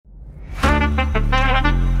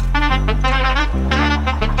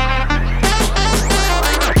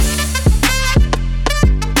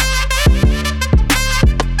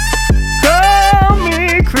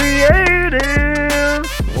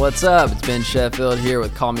What's up? It's Ben Sheffield here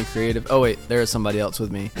with Call Me Creative. Oh wait, there is somebody else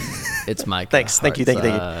with me. It's Mike. Thanks. Thank you.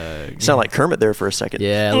 You sound like Kermit there for a second.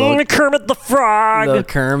 Yeah, Kermit the Frog. Little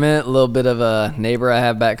Kermit, a little bit of a neighbor I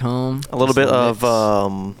have back home. A little bit of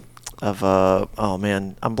oh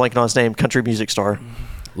man, I'm blanking on his name. Country music star.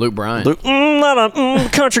 Luke Bryan.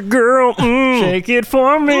 Country girl, shake it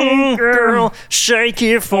for me, girl, shake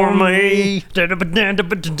it for me.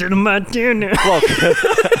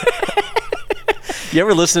 You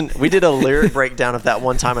ever listen? We did a lyric breakdown of that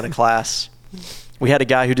one time in a class. We had a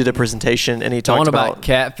guy who did a presentation, and he talked about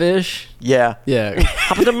catfish. Yeah.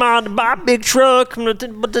 Hop in the mind to buy a big truck.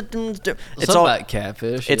 It's all about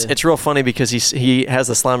catfish. It's real funny because he has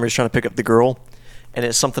this line where he's trying to pick up the girl, and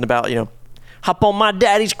it's something about, hop on my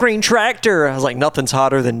daddy's green tractor. I was like, nothing's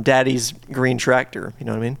hotter than daddy's green tractor. You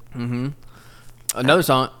know what I mean? Mm-hmm. Another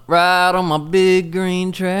song, ride on my big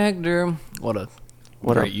green tractor. What a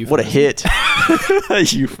hit.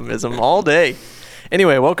 Euphemism all day.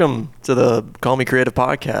 Anyway, welcome to the Call Me Creative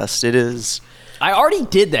podcast. It is... I already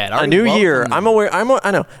did that. A new year. I'm aware.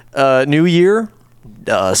 I know. New year.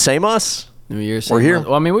 Same us. New year. We're here.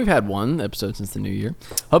 Well, I mean, we've had one episode since the new year.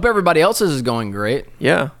 Hope everybody else's is going great.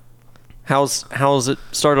 Yeah. How's it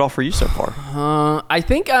started off for you so far? I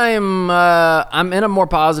think I'm in a more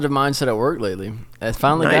positive mindset at work lately. It's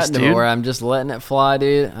finally gotten to where I'm just letting it fly,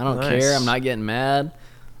 dude. I don't care. I'm not getting mad.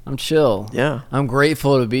 I'm chill. Yeah. I'm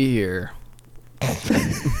grateful to be here.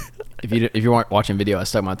 If you weren't watching video, I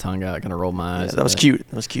stuck my tongue out, kind of rolled my eyes. Yeah, that was cute.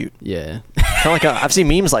 That was cute. Yeah. Kind of like I've seen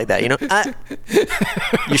memes like that.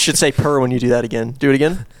 You should say purr when you do that again. Do it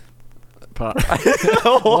again.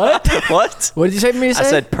 What? What? What did you say to me? I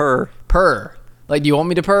said purr. Purr. Like, do you want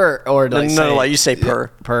me to purr or like you say purr?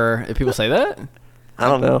 Purr. If people say that, I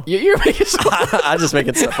don't know. You're making stuff. I'm just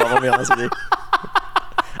making stuff up. I'll be honest with you.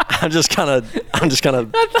 I'm just kind of. I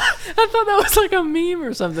thought that was like a meme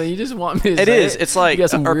or something. You just want me to. It say is. It. It's like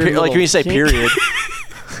like when you say period.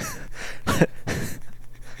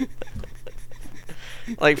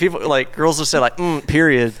 Like people, like girls will say like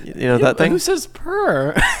period. That thing. Who says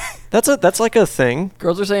purr? That's like a thing.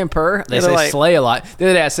 Girls are saying purr. They say like, slay a lot. The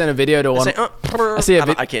other day I sent a video to one. Say, purr.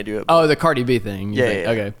 I can't do it. Oh, the Cardi B thing. Yeah.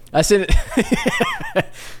 Okay. I sent it.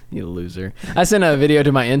 You loser. I sent a video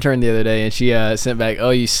to my intern the other day, and she sent back, "Oh,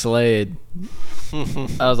 you slayed." I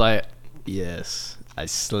was like, "Yes, I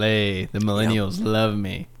slay. The millennials love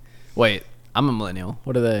me." Wait, I'm a millennial.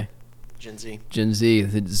 What are they? Gen Z. Gen Z.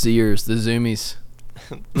 The Zers. The Zoomies.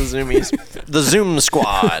 The Zoomies. The Zoom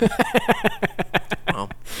Squad. Well,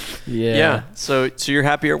 yeah. So you're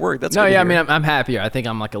happy at work? That's good. I mean, I'm happier. I think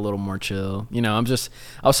I'm like a little more chill. I was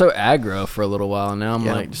so aggro for a little while, and now I'm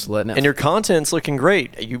like just letting it. And your content's looking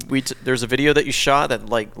great. There's a video that you shot that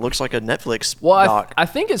like looks like a Netflix doc. I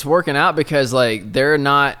think it's working out because like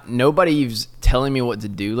nobody's telling me what to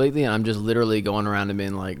do lately, and I'm just literally going around and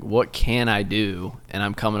being like, what can I do? And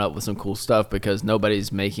I'm coming up with some cool stuff because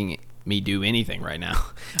nobody's making me do anything right now.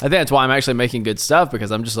 I think that's why I'm actually making good stuff,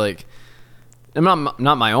 because I'm just like, I'm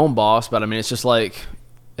not my own boss, but I mean, it's just like,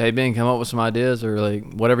 hey Ben, come up with some ideas or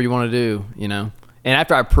like whatever you want to do, And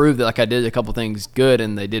after I proved that like I did a couple things good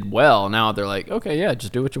and they did well, now they're like, okay, yeah,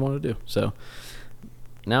 just do what you want to do. So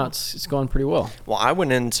now it's going pretty well. Well, I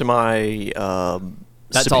went into my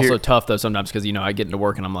that's also tough though sometimes, because I get into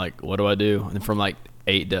work and I'm like, what do I do? And from like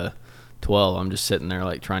 8 to 12, I'm just sitting there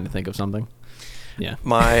like trying to think of something. Yeah.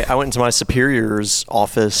 I went into my superior's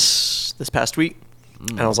office this past week,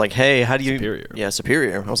 and I was like, "Hey, how do you?"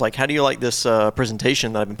 Superior. I was like, "How do you like this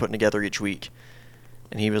presentation that I've been putting together each week?"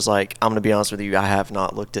 And he was like, "I'm gonna be honest with you, I have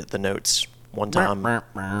not looked at the notes one time."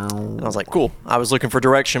 And I was like, "Cool." I was looking for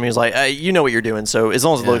direction. He was like, "Hey, you know what you're doing, so as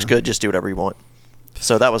long as it looks good, just do whatever you want."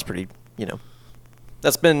 So that was pretty,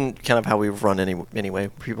 That's been kind of how we've run anyway.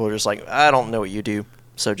 People are just like, "I don't know what you do,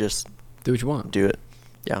 so just do what you want. Do it."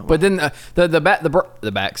 Yeah, well. But then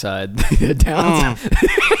the backside, the downside.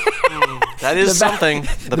 That is something.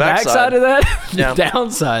 The backside of that. Yeah. The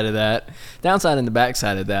downside and the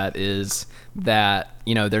backside of that is that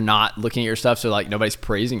they're not looking at your stuff, so like nobody's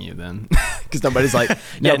praising you then, because nobody's like,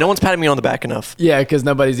 no one's patting me on the back enough. Yeah, because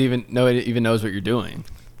nobody even knows what you're doing.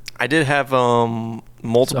 I did have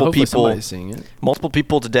multiple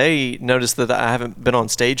people today notice that I haven't been on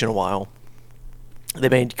stage in a while. They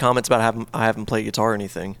made comments about I haven't played guitar or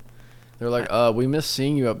anything. They're like, we miss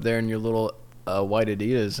seeing you up there in your little white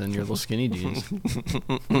Adidas and your little skinny jeans.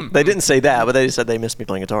 They didn't say that, but they said they missed me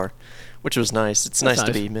playing guitar, which was nice. It's nice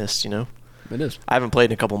to be missed, It is. I haven't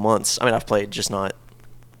played in a couple months. I mean, I've played, just not.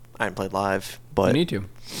 I haven't played live, but you need to.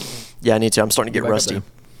 Yeah, I need to. I'm starting to get rusty.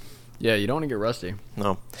 Yeah, you don't want to get rusty.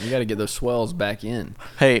 No. You got to get those swells back in.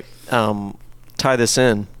 Hey, tie this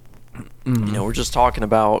in. Mm-hmm. We're just talking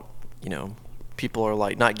about people are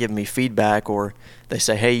like not giving me feedback, or they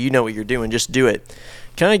say, hey, you know what you're doing, just do it.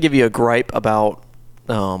 Can I give you a gripe about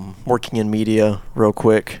working in media real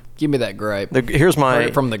quick? Give me that gripe. Heard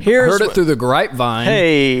it through the grapevine.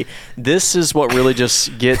 Hey, this is what really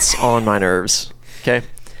just gets on my nerves. Okay,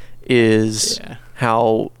 is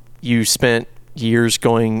how you spent years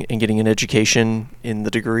going and getting an education in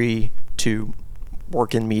the degree to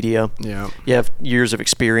work in media. Yeah, you have years of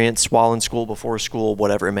experience while in school, before school,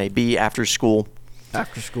 whatever it may be, after school,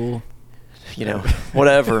 whatever.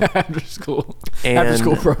 After school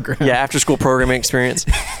program. Yeah, after school programming experience.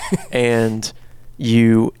 And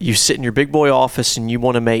you sit in your big boy office and you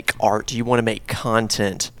want to make art, you want to make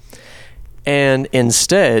content. And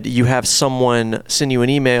instead, you have someone send you an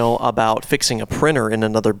email about fixing a printer in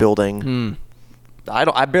another building.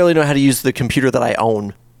 I barely know how to use the computer that I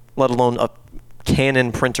own, let alone a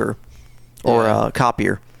Canon printer or a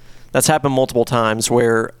copier. That's happened multiple times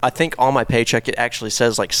where I think on my paycheck it actually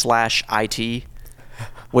says like /IT,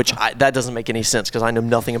 which that doesn't make any sense because I know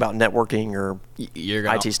nothing about networking or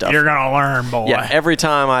IT stuff. You're going to learn, boy. Yeah, every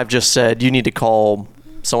time I've just said, you need to call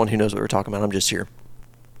someone who knows what we're talking about. I'm just here.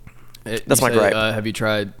 That's my gripe. Have you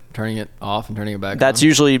tried turning it off and turning it back on? That's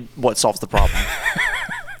usually what solves the problem.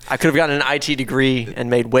 I could have gotten an IT degree and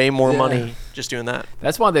made way more money just doing that.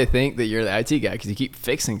 That's why they think that you're the IT guy, because you keep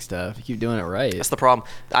fixing stuff. You keep doing it right. That's the problem.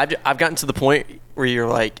 I've gotten to the point where you're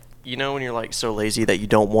like, when you're like so lazy that you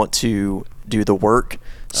don't want to do the work.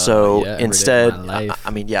 So instead,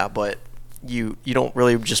 but you don't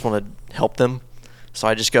really just want to help them. So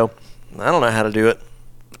I just go, I don't know how to do it.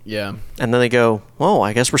 Yeah. And then they go, well,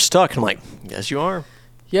 I guess we're stuck. And I'm like, yes, you are.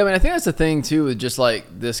 Yeah, I mean, I think that's the thing, too, with just like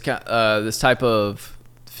this type of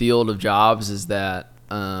field of jobs is that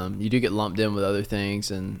you do get lumped in with other things.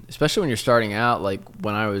 And especially when you're starting out, like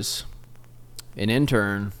when I was an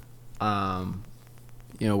intern,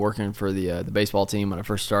 working for the baseball team when I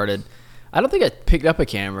first started, I don't think I picked up a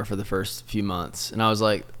camera for the first few months. And I was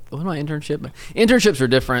like, what my internship? Internships are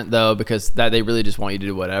different though, because they really just want you to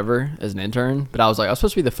do whatever as an intern. But I was like, I was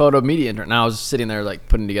supposed to be the photo media intern. And I was sitting there like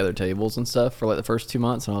putting together tables and stuff for like the first 2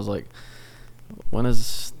 months. And I was like, when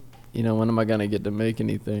am I going to get to make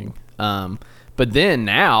anything? But then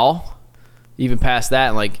now, even past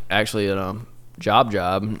that, like actually a job,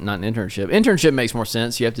 not an internship. Internship makes more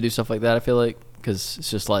sense. You have to do stuff like that, I feel like. Because it's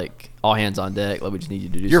just like all hands on deck. Like we just need you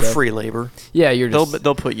to do You're stuff. free labor. Yeah, you're just...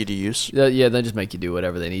 They'll put you to use. Yeah, they'll just make you do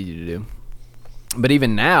whatever they need you to do. But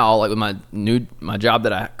even now, like with my job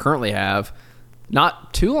that I currently have,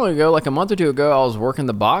 not too long ago, like a month or two ago, I was working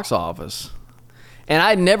the box office. And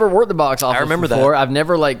I'd never worked the box office before. I've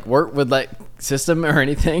never like worked with like system or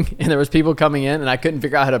anything. And there was people coming in and I couldn't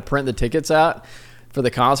figure out how to print the tickets out for the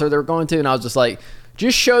concert they were going to. And I was just like...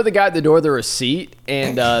 just show the guy at the door the receipt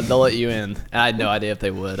and they'll let you in. And I had no idea if they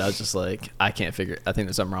would. I was just like, I think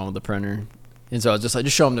there's something wrong with the printer. And so I was just like,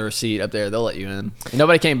 just show them the receipt up there. They'll let you in. And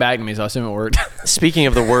nobody came back to me, so I assume it worked. Speaking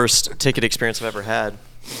of the worst ticket experience I've ever had.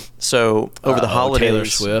 So over the holidays. Taylor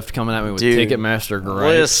Swift coming at me with Ticketmaster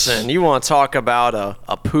gripes. Listen, you want to talk about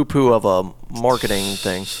a poo-poo of a marketing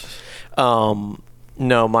thing.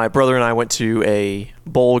 No, my brother and I went to a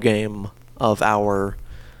bowl game of our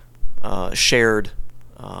shared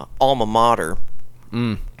alma mater,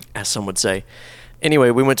 as some would say.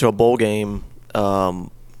 Anyway, we went to a bowl game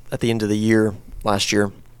at the end of the year last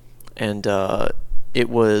year, and it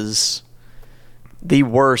was the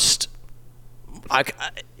worst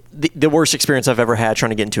the worst experience I've ever had trying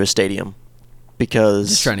to get into a stadium, because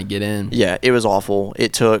just trying to get in. Yeah, it was awful.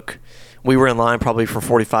 We were in line probably for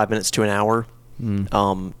 45 minutes to an hour.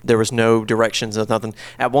 There was no directions, nothing.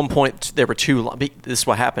 At one point there were this is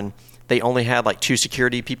what happened. They only had like 2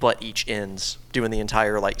 security people at each ends doing the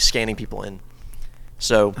entire like scanning people in.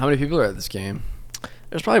 So how many people are at this game?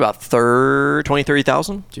 There's probably about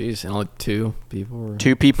 30,000. Jeez, and only 2 people?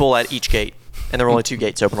 2 people at each gate. And there were only 2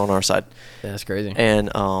 gates open on our side. Yeah, that's crazy. And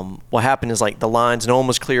what happened is like the lines, no one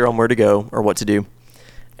was clear on where to go or what to do.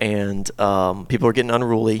 And people were getting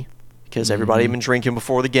unruly because everybody had been drinking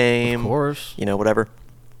before the game. Of course. Whatever.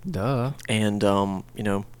 Duh. And,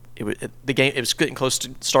 it was getting close to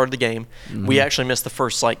the start of the game. We actually missed the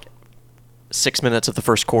first like 6 minutes of the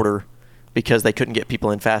first quarter because they couldn't get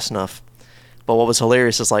people in fast enough. But what was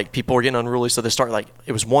hilarious is like people were getting unruly, so they started like,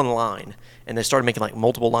 it was one line, and they started making like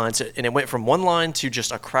multiple lines, and it went from one line to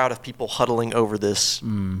just a crowd of people huddling over this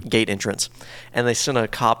gate entrance. And they sent a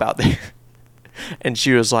cop out there, and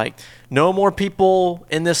she was like, no more people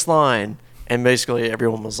in this line. And basically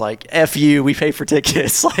everyone was like, F you, we pay for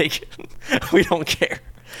tickets. Like, we don't care.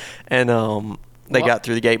 And they got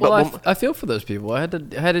through the gate. Well, but I feel for those people.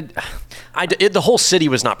 the whole city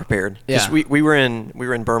was not prepared. Yeah. We were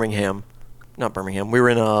in Birmingham, not Birmingham. We were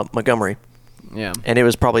in Montgomery. Yeah. And it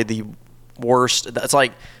was probably the worst. It's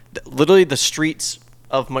like literally the streets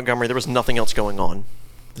of Montgomery. There was nothing else going on.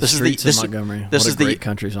 This is Montgomery. This is the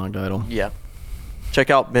country song title. Yeah. Check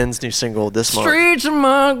out Ben's new single this month. Streets of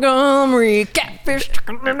Montgomery, catfish.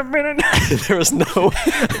 There was no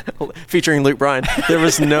featuring Luke Bryan. There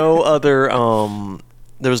was no other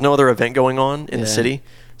event going on in the city.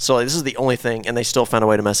 So this is the only thing, and they still found a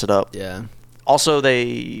way to mess it up. Yeah. Also,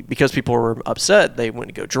 because people were upset, they went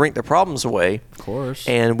to go drink their problems away. Of course.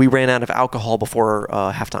 And we ran out of alcohol before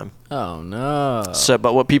halftime. Oh no.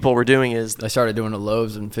 But what people were doing is they started doing a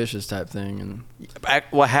loaves and fishes type thing, and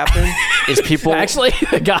what happened is people actually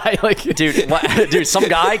the guy dude, some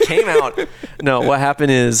guy came out. No, what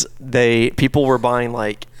happened is people were buying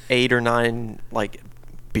like 8 or 9 like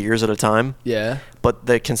beers at a time. Yeah. But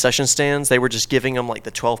the concession stands, they were just giving them like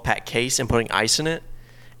the 12-pack case and putting ice in it.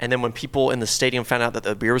 And then when people in the stadium found out that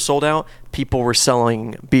the beer was sold out, people were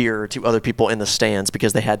selling beer to other people in the stands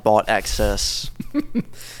because they had bought excess.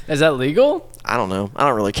 Is that legal? I don't know. I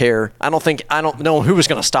don't really care. I don't know who was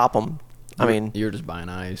going to stop them. I mean, you're just buying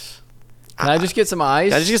ice. Can I just get some ice?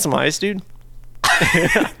 Can I just get some ice, dude?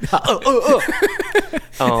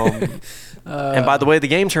 And by the way the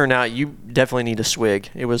game turned out, you definitely need a swig.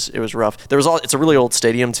 It was rough. It's a really old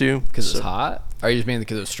stadium too. Because it's hot? Or are you just mean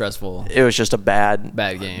because it was stressful? It was just a bad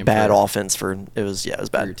game. Bad offense it was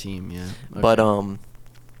bad. For your team, yeah. Okay. But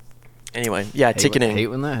anyway, yeah, ticketing. I hate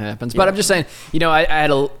when that happens. Yeah. But I'm just saying, I had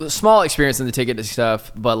a small experience in the ticket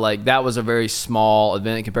stuff, but like that was a very small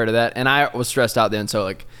event compared to that. And I was stressed out then, so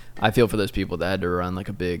like I feel for those people that had to run like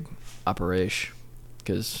a big operation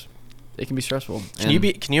because it can be stressful. Can you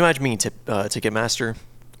imagine being Ticketmaster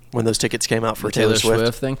when those tickets came out for the Taylor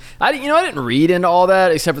Swift thing? I didn't read into all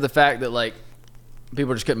that except for the fact that like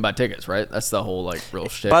people just couldn't buy tickets, right? That's the whole like real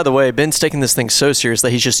shit. By the way, Ben's taking this thing so serious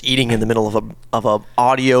that he's just eating in the middle of a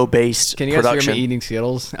audio based production. Can you guys hear me eating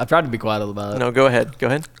Skittles? I've tried to be quiet about it. No, go ahead.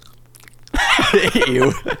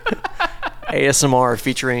 Ew. ASMR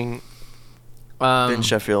featuring Ben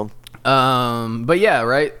Sheffield. But yeah,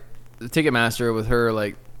 right. The Ticketmaster with her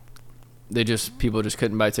like. People just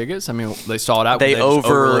couldn't buy tickets. I mean, they saw it out. They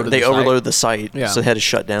overloaded the site, yeah. So they had to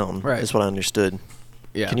shut down. Right. Is what I understood.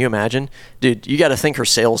 Yeah. Can you imagine, dude? You got to think her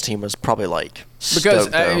sales team was probably like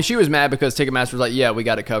because she was mad because Ticketmaster was like, yeah, we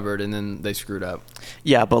got it covered, and then they screwed up.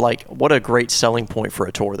 Yeah, but like, what a great selling point for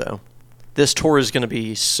a tour, though. This tour is going to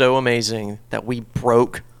be so amazing that we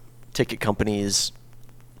broke ticket companies'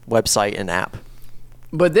 website and app.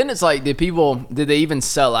 But then it's like, did they even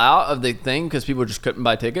sell out of the thing because people just couldn't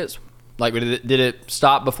buy tickets? Like, did it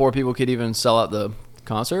stop before people could even sell out the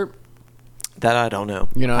concert? That I don't know.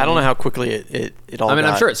 I don't know how quickly it all. I mean,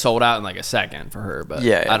 I'm sure it sold out in like a second for her, but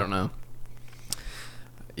yeah. I don't know.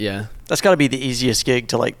 Yeah, that's got to be the easiest gig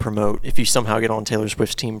to like promote if you somehow get on Taylor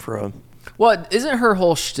Swift's team for a. Well, isn't her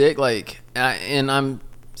whole shtick like? And I'm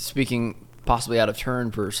speaking possibly out of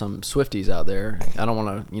turn for some Swifties out there. I don't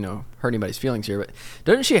want to hurt anybody's feelings here, but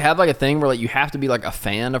doesn't she have like a thing where like you have to be like a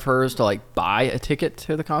fan of hers to like buy a ticket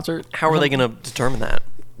to the concert? How are they going to determine that?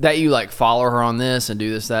 That you like follow her on this and do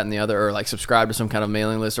this, that, and the other, or like subscribe to some kind of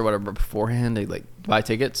mailing list or whatever beforehand. They like buy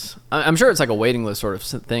tickets. I'm sure it's like a waiting list sort of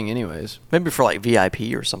thing, anyways. Maybe for like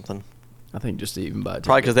VIP or something. I think just to even buy.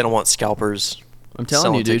 Probably because they don't want scalpers. I'm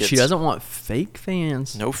telling you, dude, tickets. She doesn't want fake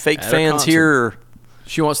fans. No fake fans here.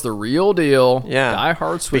 She wants the real deal. Yeah,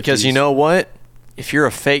 die-hard Swifties. Because you know what? If you're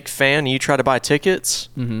a fake fan and you try to buy tickets,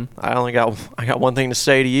 I got one thing to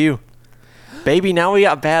say to you. Baby, now we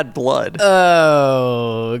got bad blood.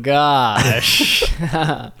 Oh, gosh.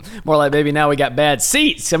 More like, baby, now we got bad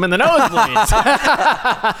seats. I'm in the nosebleeds.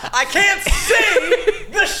 I can't see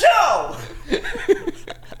the show.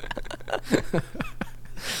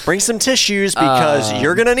 Bring some tissues because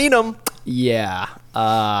you're going to need them. Yeah.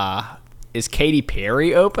 Is Katy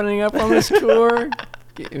Perry opening up on this tour?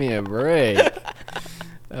 Give me a break.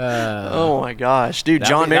 Oh my gosh, dude!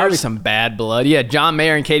 John Mayer. That'd be some bad blood. Yeah, John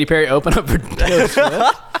Mayer and Katy Perry open up for Taylor Swift.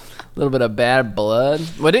 A little bit of bad blood.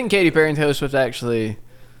 Well, didn't Katy Perry and Taylor Swift actually?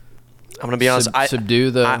 I'm gonna be honest.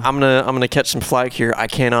 Subdue the. I'm gonna catch some flack here. I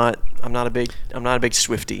cannot. I'm not a big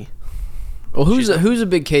Swiftie. Well, who's a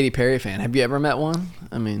big Katy Perry fan? Have you ever met one?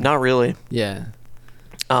 I mean, not really. Yeah.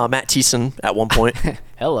 Matt Thiessen at one point.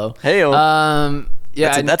 Hello. Heyo.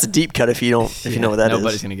 Yeah, that's a deep cut if you know what that is.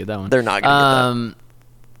 Nobody's gonna get that one. They're not gonna get that.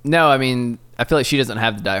 No, I mean, I feel like she doesn't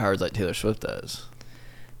have the diehards like Taylor Swift does.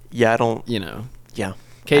 Yeah, I don't. Yeah.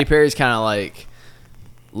 Katy Perry's kind of like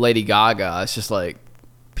Lady Gaga. It's just like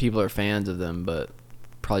people are fans of them, but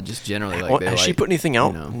probably just generally like. Has she put anything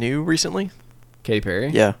out new recently? Katy Perry?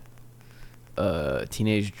 Yeah.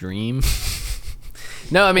 Teenage Dream.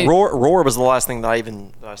 No, I mean Roar was the last thing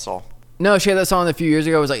that I saw. No, she had that song a few years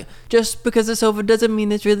ago. It was like, just because it's over doesn't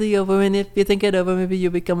mean it's really over, and if you think it over, maybe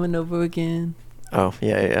you'll be coming over again. Oh,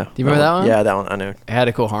 yeah. Do you remember that one? Yeah, that one, I know. It had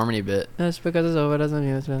a cool harmony bit. Just because it's over doesn't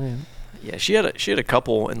mean it's really over. Yeah, she had a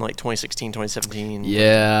couple in like 2016, 2017.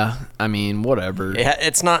 Yeah, I mean, whatever.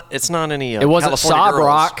 It's not any. It wasn't Sob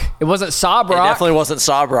Rock. It wasn't Sob Rock. It definitely wasn't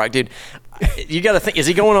Sob Rock, dude. You got to think. Is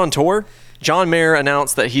he going on tour? John Mayer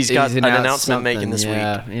announced that he's got an announcement making this week.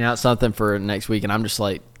 Yeah, he announced something for next week, and I'm just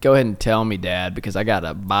like, go ahead and tell me, Dad, because I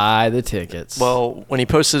gotta buy the tickets. Well, when he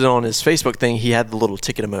posted it on his Facebook thing, he had the little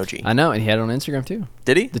ticket emoji. I know, and he had it on Instagram too.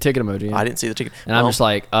 Did he? The ticket emoji. Yeah. I didn't see the ticket. And I'm just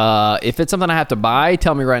like, if it's something I have to buy,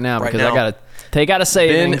 tell me right now, because I gotta take out a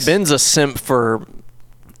savings. Ben's a simp for,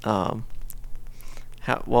 well,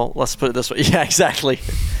 let's put it this way. Yeah, exactly.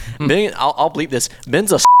 Ben, I'll bleep this.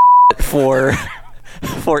 Ben's a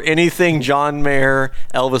for anything John Mayer,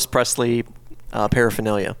 Elvis Presley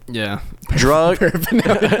paraphernalia. Yeah. Drug or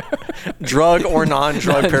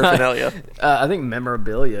non-drug paraphernalia. I think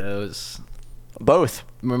memorabilia is both.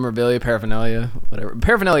 Memorabilia, paraphernalia, whatever.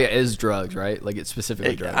 Paraphernalia is drugs, right? Like it's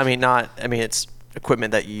specifically drugs. It's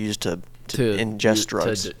equipment that you use to ingest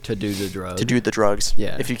drugs. To do the drugs. To do the drugs.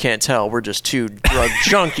 Yeah. If you can't tell, we're just two drug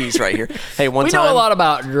junkies right here. Hey, we know a lot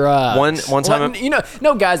about drugs. One time.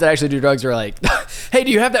 No guys that actually do drugs are like, hey,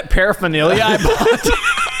 do you have that paraphernalia I bought?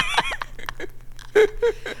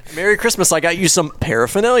 Merry Christmas, I got you some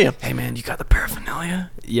paraphernalia. Hey, man, you got the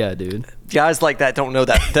paraphernalia? Yeah, dude. Guys like that don't know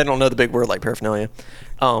that. They don't know the big word like paraphernalia.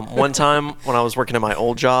 One time when I was working at my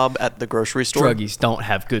old job at the grocery store. Druggies don't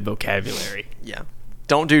have good vocabulary. Yeah.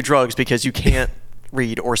 Don't do drugs because you can't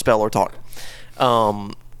read or spell or talk.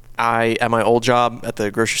 At my old job at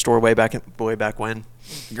the grocery store way back when.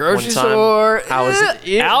 Grocery store. I was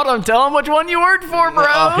out. I'm telling which one you worked for, bro.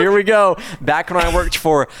 Oh, here we go. Back when I worked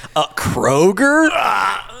for Kroger.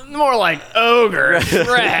 More like ogre.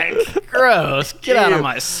 Shrek. Gross. Get out of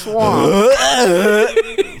my swamp.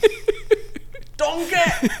 Don't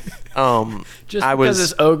get. Just because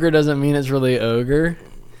it's ogre doesn't mean it's really ogre.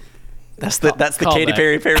 That's the Katy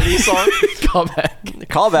Perry parody song.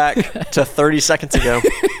 Call back to 30 seconds ago.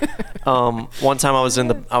 One time I was in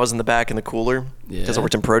the back in the cooler because I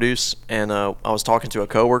worked in produce, and I was talking to a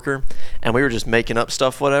coworker, and we were just making up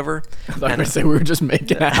stuff, whatever. I thought you were gonna say we were just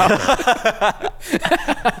making out.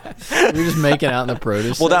 We were just making out in the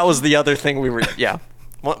produce. Well, that was the other thing we were. Yeah.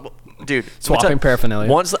 Dude, swapping paraphernalia.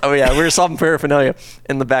 We were swapping paraphernalia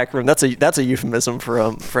in the back room. That's a euphemism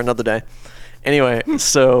for another day. Anyway,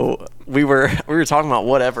 so we were talking about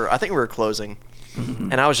whatever. I think we were closing,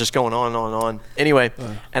 and I was just going on and on and on. Anyway,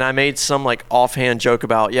 and I made some like offhand joke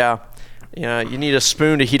about you need a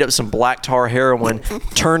spoon to heat up some black tar heroin.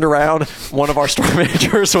 Turned around, one of our store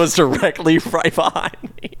managers was directly right behind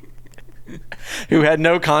me, who had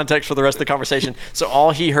no context for the rest of the conversation. So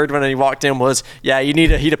all he heard when he walked in was, "Yeah, you need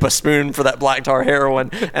to heat up a spoon for that black tar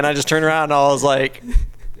heroin." And I just turned around and I was like,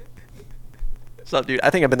 "What's up, dude? I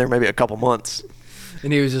think I've been there maybe a couple months."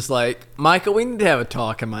 And he was just like, "Michael, we need to have a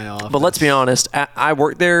talk in my office." But let's be honest, I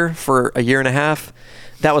worked there for a year and a half.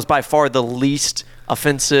 That was by far the least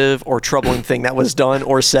offensive or troubling thing that was done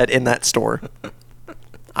or said in that store.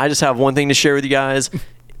 I just have one thing to share with you guys.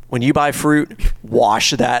 When you buy fruit,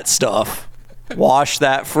 wash that stuff. Wash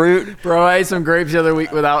that fruit. Bro, I ate some grapes the other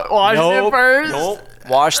week without washing it first. Nope.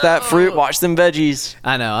 Wash that fruit. Wash them veggies.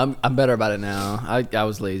 I know. I'm better about it now. I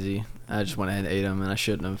was lazy. I just went ahead and ate them, and I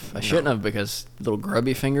shouldn't have. I shouldn't have, because little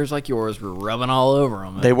grubby fingers like yours were rubbing all over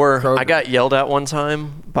them. They were. Kroger. I got yelled at one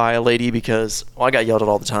time by a lady because, I got yelled at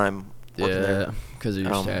all the time. Yeah, because of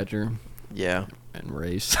your stature. Yeah. And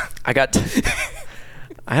race. I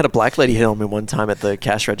had a black lady hit on me one time at the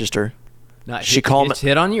cash register. She called me.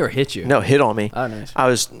 Hit on you or hit you? No, hit on me. Oh, nice. I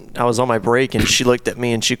was on my break, and she looked at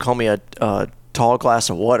me, and she called me a tall glass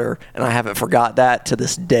of water, and I haven't forgot that to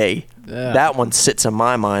this day. Yeah. That one sits in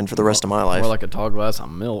my mind for the rest of my life. More like a tall glass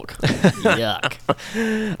of milk. Yuck.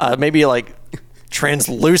 Maybe like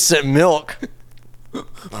translucent milk. I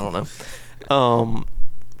don't know.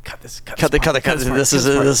 Cut this. This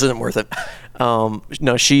isn't worth it.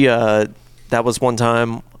 No, she. That was one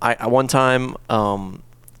time. I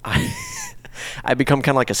become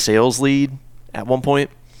kind of like a sales lead at one point.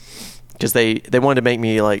 Because they wanted to make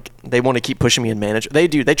me they want to keep pushing me in management. They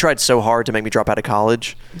do. They tried so hard to make me drop out of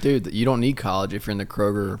college. Dude, you don't need college if you're in the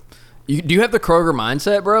Kroger. Do you have the Kroger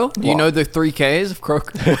mindset, bro? Do you know the 3 Ks of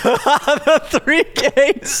Kroger? The 3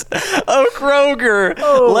 Ks of Kroger.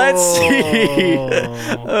 Oh. Let's see.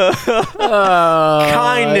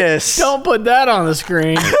 Kindness. Don't put that on the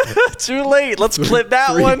screen. Too late. Let's clip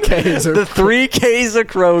that one. The 3 Ks of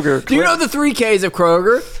Kroger. Do you know the 3 Ks of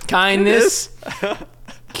Kroger? Kindness.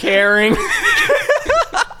 Caring.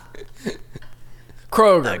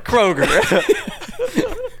 Kroger.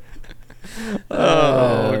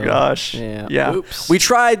 Oh gosh. Yeah. Oops. We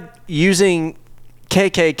tried using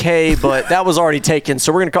KKK, but that was already taken.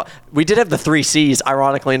 So we're gonna call. We did have the 3 Cs.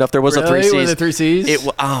 Ironically enough, there was a 3 Cs. Was it 3 Cs? They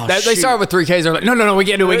started with 3 Ks. They're like, no, we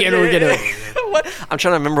can't do it. What? I'm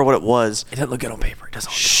trying to remember what it was. It doesn't look good on paper. It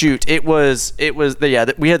doesn't. Shoot, it was. We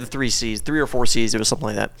had the 3 Cs, 3 or 4 Cs. It was something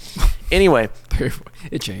like that. Anyway,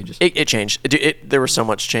 it changes. It changed. There was so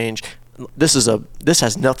much change. This has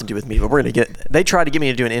nothing to do with me, but we're gonna get. They tried to get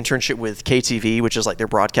me to do an internship with KTV, which is like their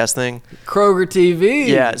broadcast thing. Kroger TV.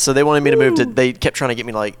 Yeah, so they wanted me to move to. They kept trying to get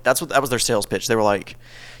me that was their sales pitch. They were like,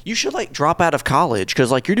 "You should drop out of college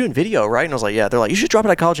because you're doing video, right?" And I was like, "Yeah." They're like, "You should drop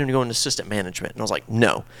out of college and go into assistant management." And I was like,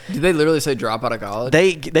 "No." Did they literally say drop out of college?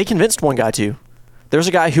 They convinced one guy to. There's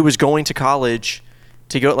a guy who was going to college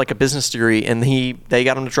to go a business degree, and they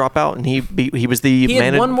got him to drop out, and he was the manager. He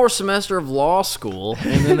had one more semester of law school,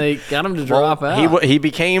 and then they got him to drop out. He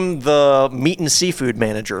became the meat and seafood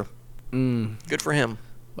manager. Good for him.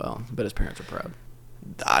 Well, I bet his parents are proud.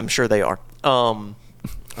 I'm sure they are. I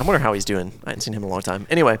wonder how he's doing. I hadn't seen him in a long time.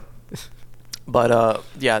 Anyway, but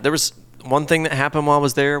there was one thing that happened while I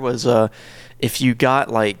was there was if you got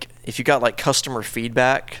customer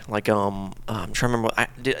feedback, I'm trying to remember.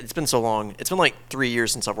 It's been so long. It's been 3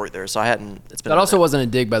 years since I've worked there, so I hadn't. It's been. That also wasn't a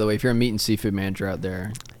dig, by the way. If you're a meat and seafood manager out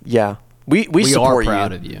there, yeah, we support are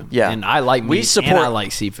proud of you. Yeah, and I like meat and I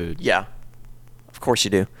like seafood. Yeah, of course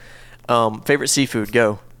you do. Favorite seafood?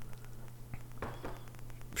 Go.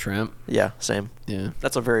 Shrimp. Yeah, same. Yeah,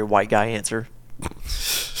 that's a very white guy answer.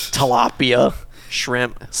 Tilapia,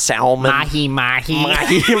 shrimp, salmon, mahi. Mahi.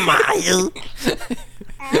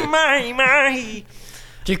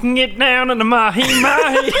 You can get down on the mahi.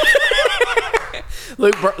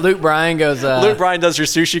 Luke Bryan goes. Luke Bryan does your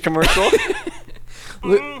sushi commercial.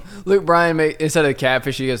 Luke Bryan instead of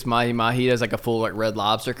catfish, he goes mahi. He does a full Red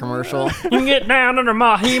Lobster commercial. You can get down on the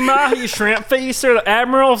mahi shrimp feast or the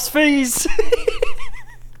Admiral's feast.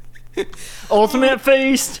 Ultimate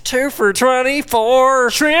feast. 2 for $24.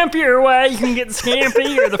 Shrimp your way. You can get the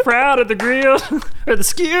scampi or the fried or the grilled or the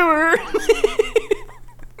skewer.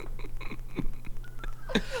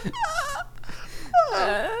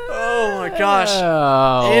 Oh my gosh.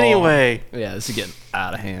 Anyway. Yeah, this is getting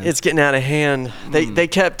out of hand. It's getting out of hand. They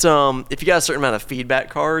kept, if you got a certain amount of feedback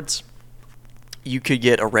cards, you could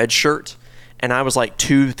get a red shirt. And I was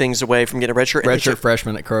 2 things away from getting a red shirt. Red shirt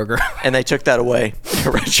freshman at Kroger. And they took that away.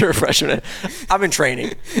 Red shirt freshman. I've been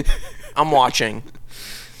training. I'm watching.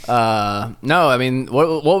 No, I mean,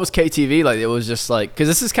 what was KTV like? It was just because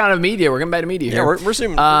this is kind of media. We're getting back to media here. Yeah, we're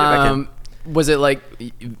zooming back in. Was it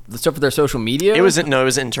the stuff for their social media? It was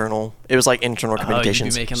internal. It was internal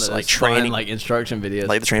communications. You'd be making those training, instruction videos.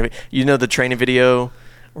 The training. You know the training video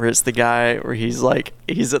where it's the guy where he's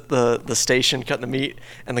at the station cutting the meat,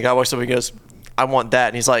 and the guy walks up and he goes, "I want that,"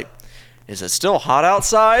 and he's like, "Is it still hot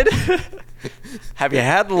outside? Have you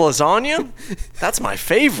had the lasagna? That's my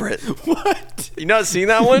favorite." What? You not seen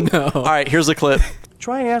that one? No. All right, here's the clip.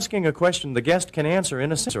 Try asking a question the guest can answer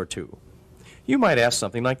in a sentence or two. You might ask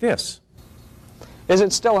something like this. Is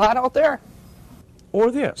it still hot out there?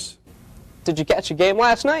 Or this. Did you catch a game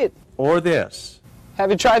last night? Or this.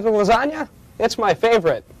 Have you tried the lasagna? It's my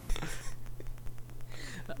favorite.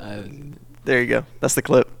 There you go. That's the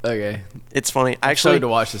clip. Okay. It's funny. I'm excited to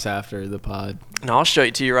watch this after the pod. No, I'll show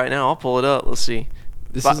it to you right now. I'll pull it up. Let's see.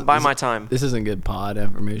 Buy my time. This isn't good pod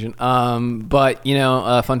information. But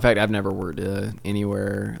fun fact: I've never worked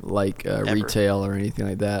anywhere like retail or anything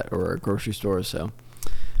like that, or a grocery store. So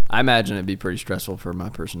I imagine it'd be pretty stressful for my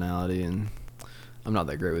personality, and I'm not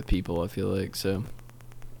that great with people. I feel like so.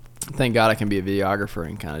 Thank God I can be a videographer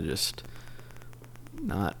and kind of just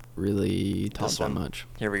not really talk that much.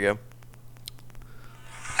 Here we go.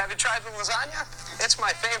 Have you tried the lasagna? It's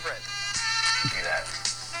my favorite. Do that.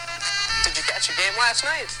 Did you catch a game last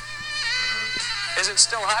night? Is it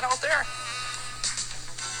still hot out there?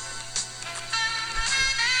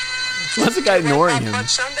 Why's the guy ignoring him? Much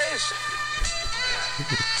Sundays?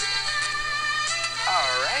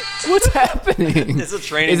 All right. What's happening? It's a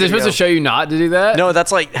training Is it supposed to show you not to do that? No,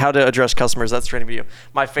 that's how to address customers. That's a training video.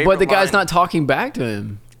 My favorite. But the guy's not talking back to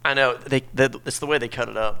him. I know. It's the way they cut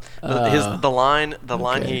it up. The line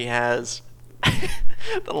he has.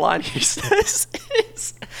 The line he says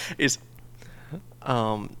is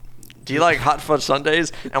do you like hot fudge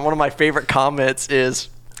sundaes? And one of my favorite comments is,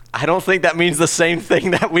 I don't think that means the same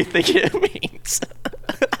thing that we think it means.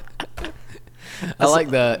 I like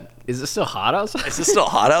that. Is it still hot outside? Is it still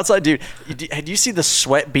hot outside? Dude, did you see the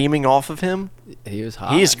sweat beaming off of him? He was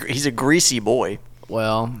hot. He's a greasy boy.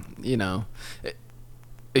 Well,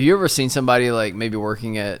 have you ever seen somebody like maybe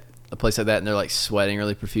working at a place like that and they're like sweating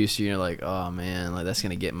really profusely and you're like, oh man, like that's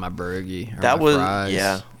gonna get in my burgie or that my was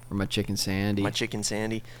fries, or my chicken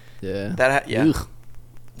sandy. Yeah. Ugh.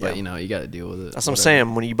 But Yeah. you got to deal with it. That's what I'm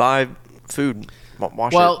saying. When you buy food,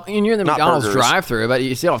 wash it. Well, and you're in the Not McDonald's burgers. drive-through, but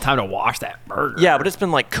you still have time to wash that burger. Yeah, but it's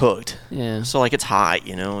been like cooked. Yeah. So like it's hot,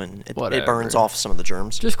 and it Whatever. burns off some of the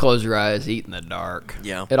germs. Just close your eyes, eat in the dark.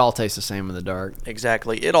 Yeah. It all tastes the same in the dark.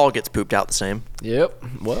 Exactly. It all gets pooped out the same. Yep.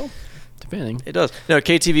 Well, depending. It does. No,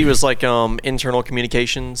 KTV was like internal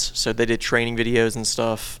communications, so they did training videos and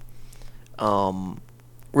stuff.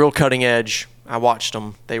 Real cutting edge. I watched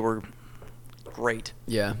them. They were great.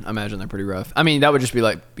 Yeah, I imagine they're pretty rough. I mean, that would just be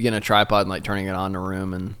like getting a tripod and like turning it on in a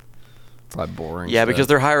room and probably boring. Yeah, stuff. because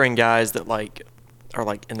they're hiring guys that like are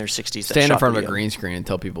like in their 60s. that stand in shot front of a video. green screen and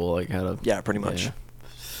tell people like how to. Yeah, pretty much. Yeah.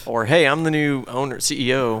 Or hey, I'm the new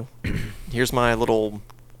CEO. Here's my little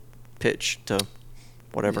pitch to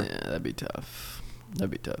whatever. Yeah, that'd be tough. Yeah,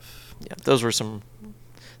 those are some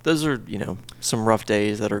rough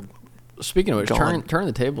days that are Speaking of which, gone. turn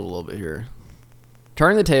the table a little bit here.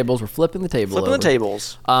 Turning the tables. We're flipping the table flipping over. the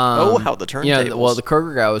tables. How the turntables. Yeah, well, the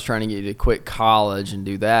Kroger guy was trying to get you to quit college and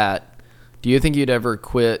do that. Do you think you'd ever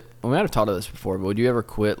quit? We might have talked about this before, but would you ever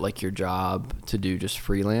quit like your job to do just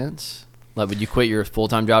freelance? Like, would you quit your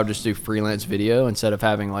full-time job just to do freelance video instead of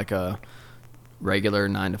having like a regular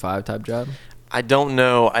 9-to-5 type job? I don't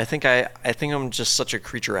know. I think I'm just such a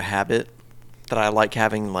creature of habit that I like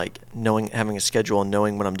having a schedule and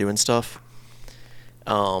knowing when I'm doing stuff.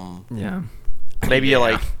 Yeah. Maybe Yeah.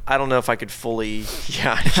 like I don't know if I could fully.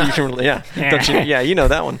 Yeah, Don't you, yeah, you know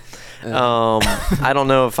that one. I don't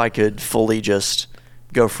know if I could fully just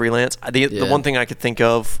go freelance. The one thing I could think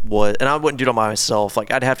of was, and I wouldn't do it on myself.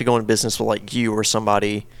 Like I'd have to go in business with like you or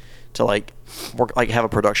somebody to like work, like have a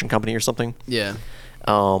production company or something. Yeah.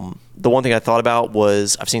 The one thing I thought about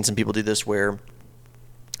was I've seen some people do this where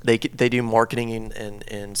they do marketing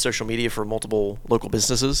and social media for multiple local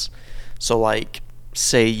businesses. So like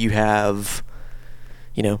say you have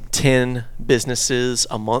 10 businesses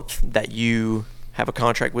a month that you have a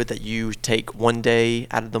contract with, that you take one day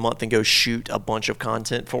out of the month and go shoot a bunch of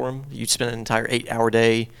content for them. You spend an entire 8-hour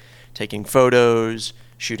day taking photos,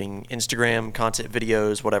 shooting Instagram content,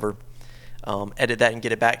 videos, whatever. Edit that and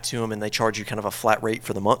get it back to them, and they charge you kind of a flat rate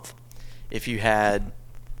for the month. If you had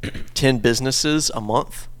 10 businesses a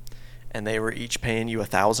month and they were each paying you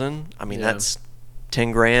 $1,000, I mean, that's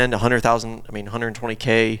 10 grand, 100,000, I mean,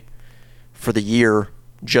 120K for the year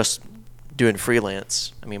just doing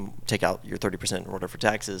freelance. I mean, take out your 30% or whatever for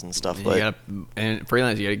taxes and stuff. But and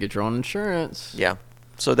freelance, you got to get your own insurance. yeah.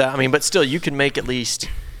 So that, I mean, but still you can make at least,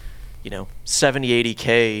 70,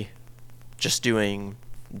 80K just doing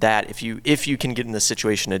that if you can get in the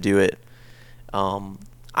situation to do it.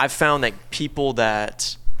 I've found that people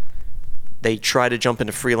that they try to jump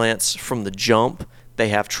into freelance from the jump, they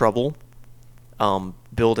have trouble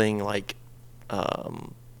building like a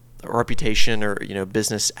reputation or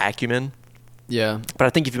business acumen. Yeah. But I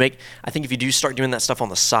think if you do start doing that stuff on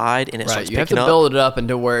the side and it starts you have picking to up, build it up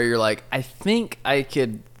into where you're like, I think I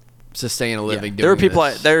could sustain a living doing there are people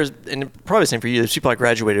this. and probably the same for you. There's people I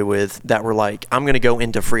graduated with that were like, I'm going to go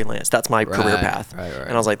into freelance. That's my career path. Right.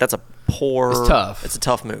 And I was like, that's it's tough. It's a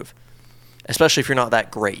tough move, especially if you're not that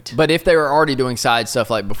great. But if they were already doing side stuff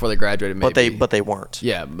like before they graduated, maybe. But they weren't.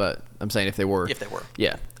 Yeah, but I'm saying if they were.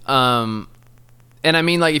 Yeah. And I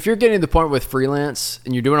mean, like, if you're getting to the point with freelance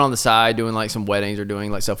and you're doing it on the side, doing like some weddings or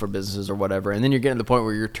doing like stuff for businesses or whatever, and then you're getting to the point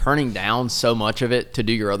where you're turning down so much of it to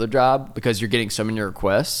do your other job because you're getting so many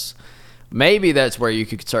requests, maybe that's where you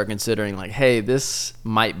could start considering like, hey, this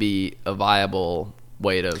might be a viable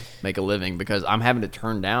way to make a living because I'm having to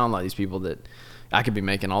turn down like these people that I could be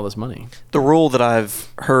making all this money. The rule that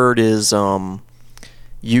I've heard is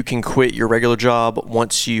you can quit your regular job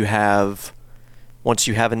once you have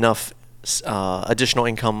enough additional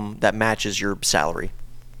income that matches your salary.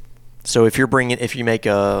 So if you're making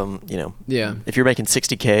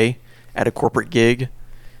 $60K at a corporate gig,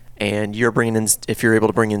 and if you're able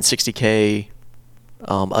to bring in $60K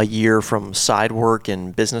a year from side work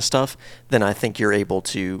and business stuff, then I think you can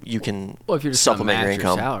if you're just supplement your match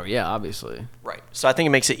income. your salary, yeah, obviously. Right. So I think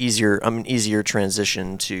it makes it easier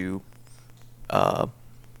transition to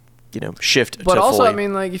shift. But to also, fully. I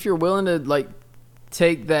mean, like if you're willing to like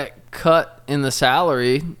take that cut in the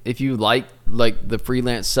salary if you like the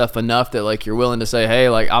freelance stuff enough that like you're willing to say, hey,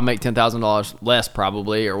 like I'll make $10,000 less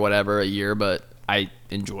probably or whatever a year, but I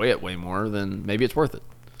enjoy it way more, then maybe it's worth it.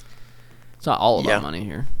 It's not all about money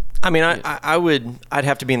here. I mean, I'd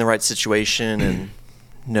have to be in the right situation and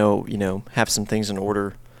have some things in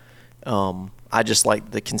order. I just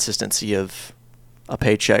like the consistency of a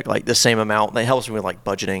paycheck, like the same amount. That helps me with like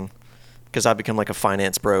budgeting, because I've become like a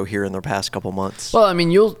finance bro here in the past couple months. Well, I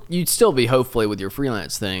mean, you'd still be, hopefully, with your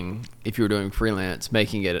freelance thing, if you were doing freelance,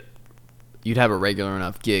 making it, you'd have a regular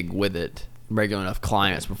enough gig with it, regular enough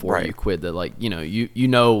clients before you quit that, like, you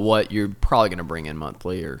know what you're probably going to bring in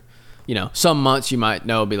monthly, or, some months you might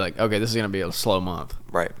be like, okay, this is going to be a slow month.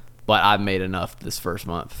 Right. But I've made enough this first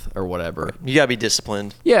month or whatever. Right. You got to be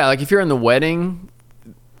disciplined. Yeah, like if you're in the wedding,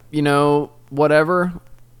 whatever,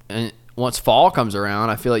 and once fall comes around,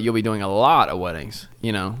 I feel like you'll be doing a lot of weddings,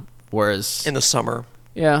 whereas in the summer.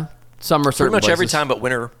 Yeah. Summer, pretty much places. Every time, but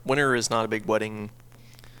winter. Winter is not a big wedding.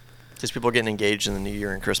 Just people are getting engaged in the New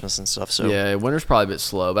Year and Christmas and stuff. So yeah, winter's probably a bit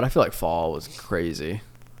slow, but I feel like fall was crazy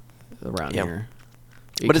around here.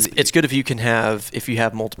 But it's good if you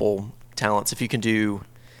have multiple talents. If you can do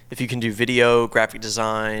video, graphic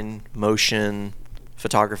design, motion,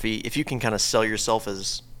 photography, if you can kind of sell yourself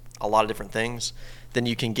as a lot of different things, then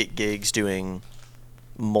you can get gigs doing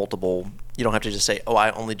multiple. You don't have to just say, oh,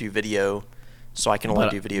 I only do video, so I can only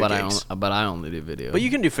do video gigs. But I only do video. But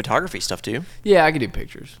you can do photography stuff too. Yeah, I can do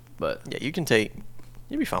pictures, but yeah,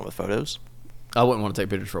 you'd be fine with photos. I wouldn't want to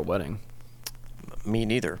take pictures for a wedding. Me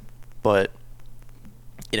neither, but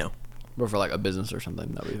or for like a business or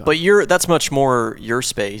something, that'd be fine. But that's much more your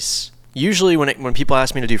space. Usually when people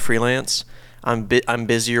ask me to do freelance, I'm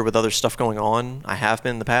busier with other stuff going on. I have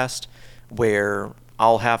been in the past, where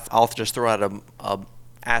I'll just throw out a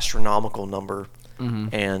astronomical number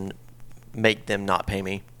and make them not pay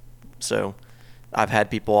me. So I've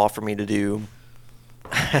had people offer me to do.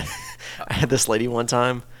 I had this lady one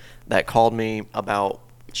time that called me about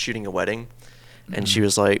shooting a wedding, and she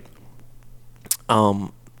was like,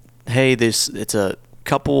 hey, it's a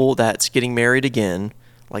couple that's getting married again.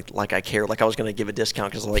 Like I care. Like I was going to give a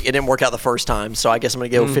discount because like it didn't work out the first time, so I guess I'm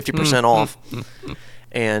going to go 50% off.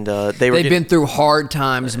 And they've been through hard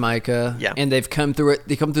times, Micah. Yeah, and they've come through it.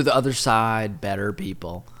 They come through the other side, better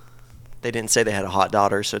people. They didn't say they had a hot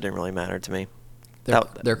daughter, so it didn't really matter to me.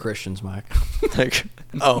 They're Christians, Mike.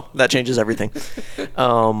 Oh, that changes everything.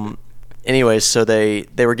 Anyways, so they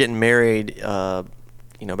were getting married,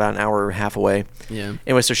 about an hour and a half away. Yeah.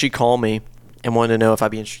 Anyway, so she called me and wanted to know if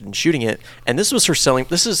I'd be interested in shooting it. And this was her selling.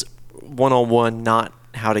 This is 101, not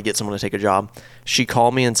how to get someone to take a job. She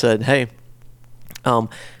called me and said, hey,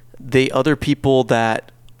 the other people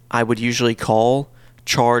that I would usually call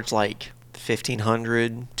charge like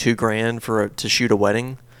 $1,500, $2,000 to shoot a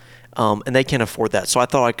wedding. And they can't afford that. So I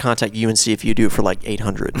thought I'd contact you and see if you do it for like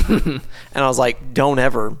 $800. And I was like, don't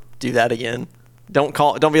ever do that again.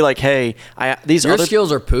 Don't be like, hey, your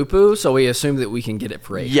skills are poo-poo, so we assume that we can get it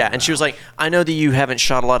for $800. Yeah, and she was like, I know that you haven't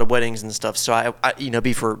shot a lot of weddings and stuff, so you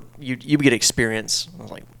get experience. I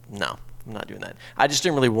was like, no, I'm not doing that. I just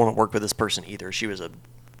didn't really want to work with this person either. She was a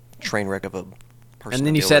train wreck of a person. And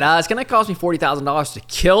then you said, it's going to cost me $40,000 to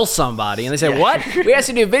kill somebody. And they said, what? We asked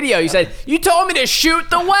you to do a video. You said, you told me to shoot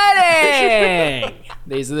the wedding.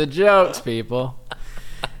 These are the jokes, people.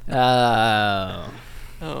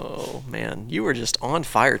 Oh, man. You were just on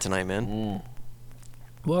fire tonight, man.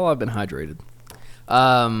 Well, I've been hydrated.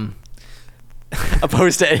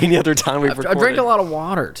 Opposed to any other time we've recorded. I drank a lot of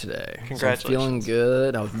water today. Congratulations. So I'm feeling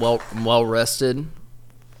good. I'm well rested.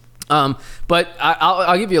 But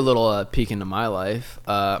I'll give you a little peek into my life.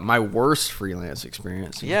 My worst freelance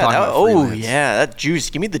experience. Yeah. That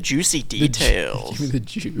juice. Give me the juicy details. Give me the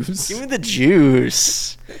juice. Give me the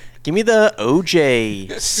juice. Give me the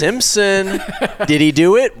O.J. Simpson. Did he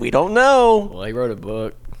do it? We don't know. Well, he wrote a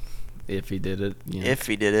book. If he did it. If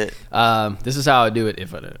he did it. This is how I do it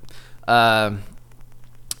if I did it.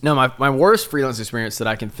 No, my worst freelance experience that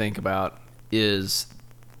I can think about is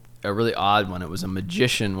a really odd one. It was a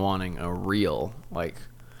magician wanting a reel, like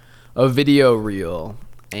a video reel.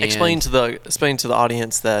 And explain to the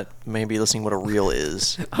audience that may be listening what a reel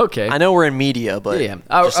is. Okay. I know we're in media, but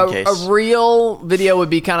just in case. A reel video would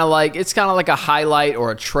be kind of like a highlight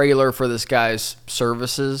or a trailer for this guy's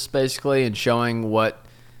services, basically, and showing what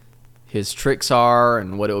his tricks are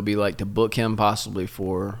and what it would be like to book him possibly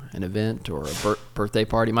for an event or a birthday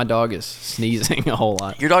party. My dog is sneezing a whole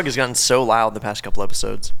lot. Your dog has gotten so loud the past couple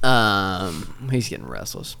episodes. He's getting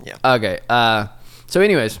restless. Yeah. Okay. So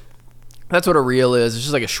anyways, that's what a reel is. It's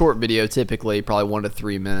just like a short video, typically probably 1 to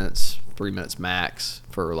 3 minutes 3 minutes max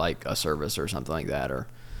for like a service or something like that. Or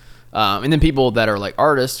and then people that are like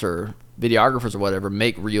artists or videographers or whatever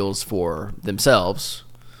make reels for themselves,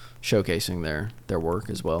 showcasing their work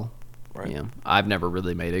as well. Right. Yeah, I've never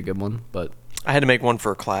really made a good one, but I had to make one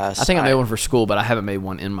for a class. I think I made one for school, but I haven't made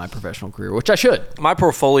one in my professional career, which I should. My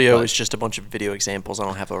portfolio is just a bunch of video examples. I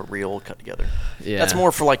don't have a reel cut together. Yeah, that's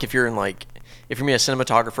more for like if you're a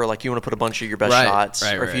cinematographer, like you want to put a bunch of your best shots,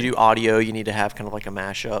 or if you do audio, you need to have kind of like a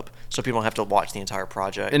mashup, so people don't have to watch the entire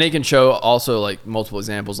project. And they can show also like multiple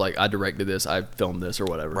examples, like I directed this, I filmed this, or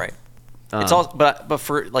whatever. Right. It's all, but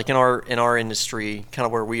for like in our industry, kind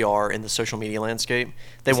of where we are in the social media landscape,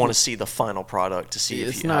 they want to see the final product to see if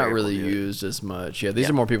it's not really used as much. Yeah, these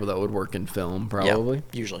are more people that would work in film, probably. Yeah,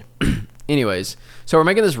 usually. Anyways, so we're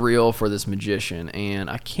making this reel for this magician, and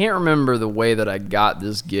I can't remember the way that I got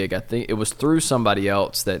this gig. I think it was through somebody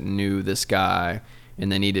else that knew this guy, and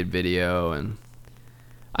they needed video, and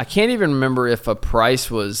I can't even remember if a price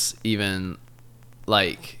was even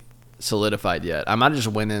like solidified yet. I might have just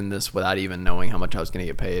went in this without even knowing how much I was going to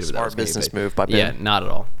get paid. Smart business move by Ben. Yeah, not at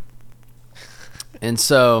all. And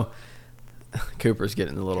so Cooper's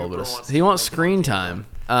getting a little bit of, he wants screen time.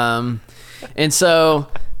 And so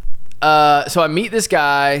I meet this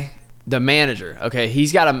guy, the manager. Okay,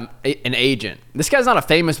 he's got an agent. This guy's not a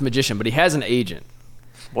famous magician, but he has an agent.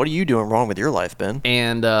 What are you doing wrong with your life, Ben?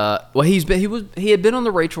 And well, he had been on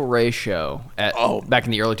the Rachel Ray show back in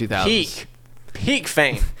the early 2000s. Peak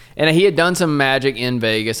fame. And he had done some magic in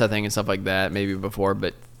Vegas, I think, and stuff like that, maybe before.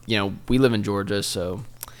 But, you know, we live in Georgia, so,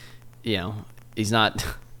 you know, he's not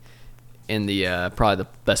in the probably the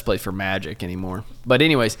best place for magic anymore. But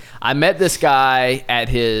anyways, I met this guy at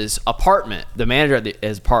his apartment, the manager at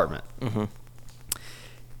his apartment.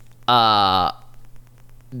 Mm-hmm.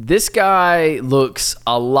 This guy looks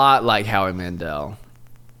a lot like Howie Mandel.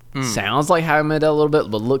 Sounds like Howie Mandel a little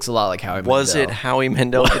bit, but looks a lot like Howie Mandel. Was it Howie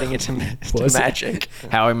Mandel getting into magic?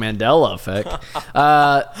 Howie Mandela effect.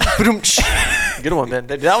 Good one, Ben.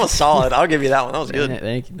 That was solid. I'll give you that one. That was good.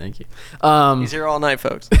 Thank you. He's here all night,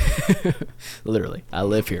 folks. Literally, I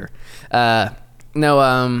live here. So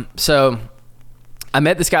I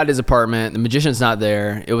met this guy at his apartment. The magician's not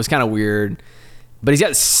there. It was kind of weird. But he's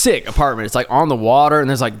got a sick apartment. It's like on the water, and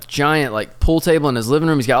there's like giant like pool table in his living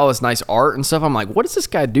room. He's got all this nice art and stuff. I'm like, what does this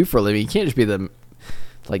guy do for a living? He can't just be the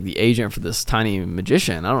agent for this tiny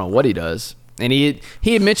magician. I don't know what he does. And he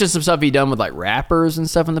had mentioned some stuff he'd done with like rappers and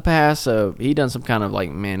stuff in the past. So he'd done some kind of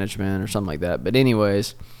like management or something like that. But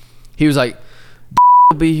anyways, he was like,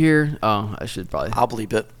 will be here. Oh, I should probably. I'll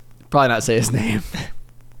bleep it. Probably not say his name.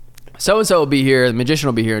 So-and-so will be here. The magician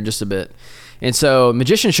will be here in just a bit. And so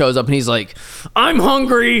magician shows up and he's like, I'm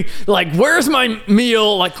hungry. Like, where's my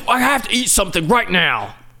meal? Like, I have to eat something right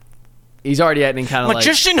now. He's already acting kind of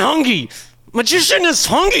magician hungry. Magician is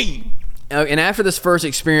hungry. And after this first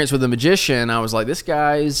experience with the magician, I was like, this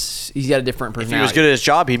guy's, he's got a different personality. If he was good at his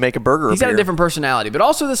job, he'd make a burger. He's got a different personality. But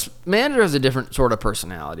also this manager has a different sort of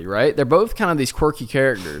personality, right? They're both kind of these quirky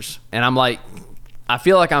characters. And I'm like, I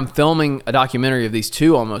feel like I'm filming a documentary of these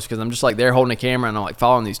two almost, because I'm just like they're holding a camera and I'm like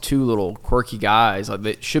following these two little quirky guys. Like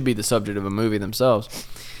they should be the subject of a movie themselves.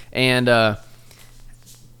 And and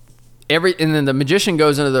then the magician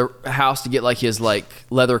goes into the house to get like his like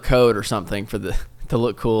leather coat or something to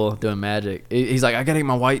look cool doing magic. He's like, I gotta get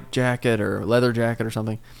my white jacket or leather jacket or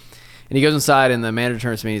something. And he goes inside and the manager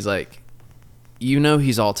turns to me and he's like, you know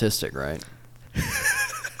he's autistic, right?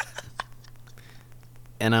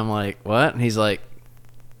 And I'm like, what? And he's like,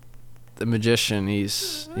 the magician,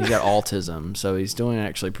 he's got autism, so he's doing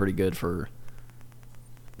actually pretty good for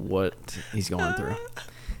what he's going through.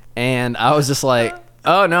 And I was just like,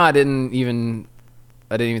 oh no, I didn't even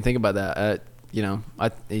think about that.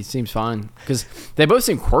 He seems fine, because they both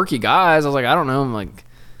seem quirky guys. I was like, I don't know. I'm like,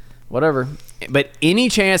 whatever. But any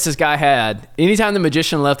chance this guy had, anytime the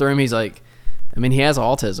magician left the room, he's like, I mean, he has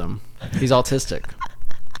autism. He's autistic.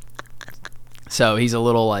 So he's a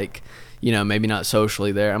little like, maybe not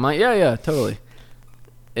socially there. I'm like, yeah, totally.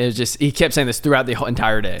 It was just, he kept saying this throughout the whole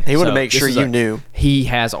entire day. He wanted to make sure you knew. He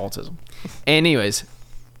has autism. Anyways,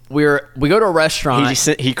 we go to a restaurant.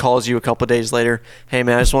 He calls you a couple of days later. Hey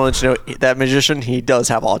man, I just wanted to know that magician, he does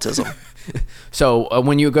have autism. So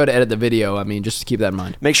when you go to edit the video, I mean, just keep that in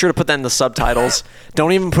mind. Make sure to put that in the subtitles.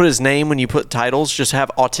 Don't even put his name when you put titles. Just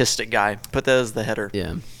have autistic guy. Put that as the header.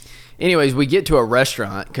 Yeah. Anyways, we get to a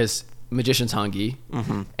restaurant because magician's hungry,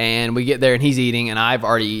 and we get there and he's eating and I've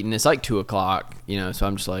already eaten. It's like 2:00, so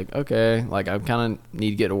I'm just like, okay, like I kind of need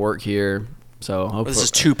to get to work here. So hopefully this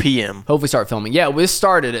is 2 p.m. Hopefully start filming. Yeah, we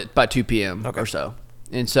started at about 2 p.m. or so.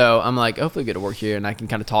 And so I'm like, hopefully get to work here and I can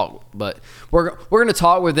kind of talk. But we're going to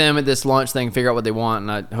talk with them at this lunch thing, figure out what they want,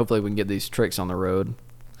 and hopefully we can get these tricks on the road.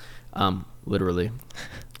 Literally.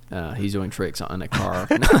 He's doing tricks on a car.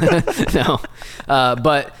 No.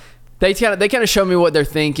 But they kind of show me what they're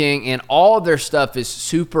thinking, and all of their stuff is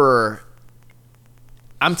super.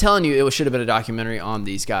 I'm telling you, it should have been a documentary on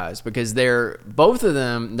these guys, because both of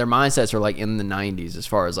them, their mindsets are like in the 90s as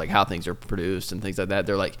far as like how things are produced and things like that.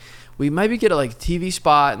 They're like, we maybe get a like TV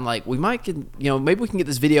spot, and like we might get, maybe we can get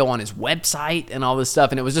this video on his website and all this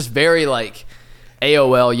stuff. And it was just very like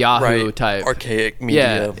AOL, Yahoo type archaic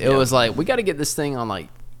media. Yeah, it was like, we got to get this thing on like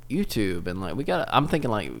YouTube, and like I'm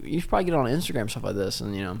thinking like you should probably get it on Instagram, stuff like this.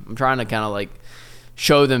 And I'm trying to kind of like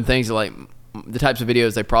show them things that, like, the types of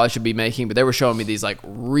videos they probably should be making, but they were showing me these like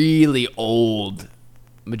really old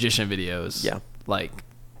magician videos. Yeah. Like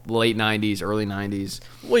late 90s, early 90s.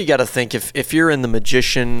 Well, you got to think if you're in the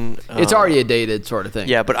magician, it's already a dated sort of thing.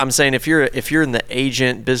 Yeah, but I'm saying if you're in the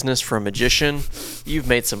agent business for a magician, you've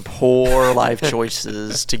made some poor life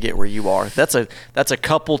choices to get where you are. That's a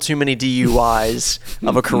couple too many DUIs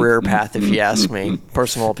of a career path, if you ask me.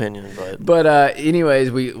 Personal opinion, but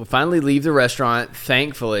anyways, we finally leave the restaurant,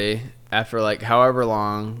 thankfully, after like however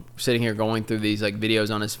long, sitting here going through these like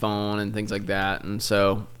videos on his phone and things like that. And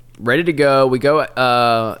so ready to go. We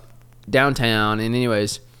go downtown, and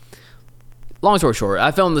anyways, long story short,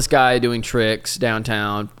 I filmed this guy doing tricks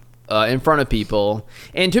downtown in front of people.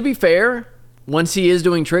 And to be fair, once he is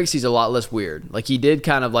doing tricks, he's a lot less weird. Like, he did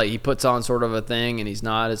kind of like, he puts on sort of a thing, and he's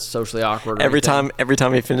not as socially awkward. Every time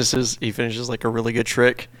he finishes like a really good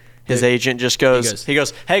trick, his agent just goes,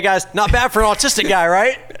 "Hey guys, not bad for an autistic guy,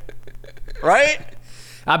 right? Right?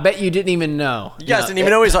 I bet you didn't even know. You guys didn't even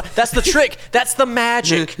know that's the trick. That's the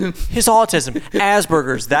magic. His autism,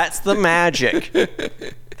 Asperger's. That's the magic.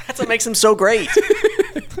 That's what makes him so great."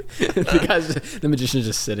 Because the magician's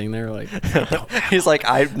just sitting there like, he's like,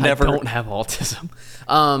 I don't have autism.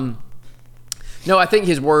 No, I think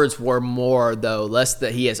his words were more, though, less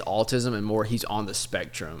that he has autism and more he's on the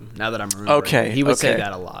spectrum. Now that I'm remembering. Okay. He would say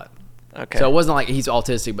that a lot. Okay. So it wasn't like he's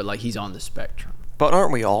autistic, but like he's on the spectrum. But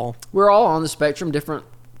aren't we all? We're all on the spectrum, different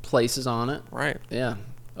places on it. Right. Yeah.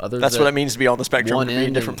 That's what it means to be on the spectrum, one to be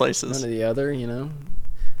in different places. One or the other,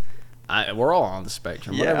 we're all on the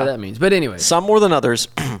spectrum, whatever that means. But anyway. Some more than others.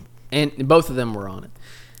 And both of them were on it.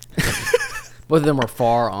 Both of them were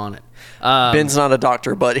far on it. Ben's not a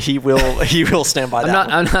doctor, but he will stand by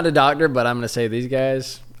that. I'm not a doctor, but I'm going to say these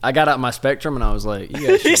guys, I got out my spectrum and I was like, you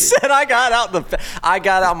guys he said I downloaded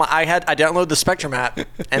the Spectrum app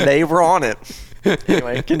and they were on it.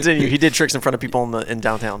 Anyway, continue. He did tricks in front of people in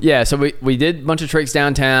downtown. Yeah, so we did a bunch of tricks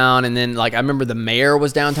downtown, and then like I remember the mayor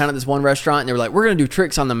was downtown at this one restaurant, and they were like, "We're gonna do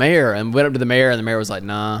tricks on the mayor," and we went up to the mayor, and the mayor was like,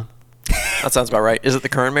 "Nah." That sounds about right. Is it the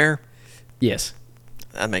current mayor? Yes.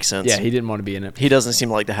 That makes sense. Yeah, he didn't want to be in it. He doesn't seem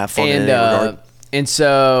like to have fun in any regard. And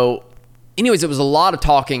so, anyways, it was a lot of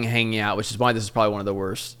talking, hanging out, which is why this is probably one of the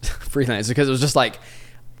worst freelancers, because it was just like,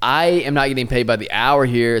 I am not getting paid by the hour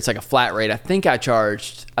here. It's like a flat rate. I think I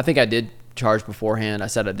did charge beforehand. I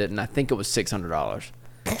said I didn't. I think it was $600.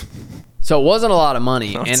 So it wasn't a lot of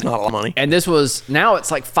money. No, it's not a lot of money. And this was, now it's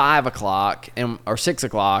like 5 o'clock or 6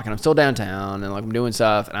 o'clock, and I'm still downtown, and like I'm doing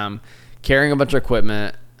stuff, and I'm carrying a bunch of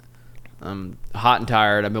equipment. I'm hot and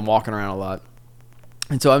tired. I've been walking around a lot.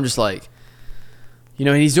 And so I'm just like,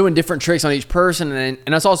 and he's doing different tricks on each person, and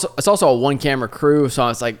it's also a one camera crew, so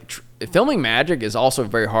it's like filming magic is also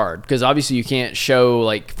very hard, because obviously you can't show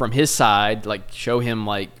like from his side, like show him,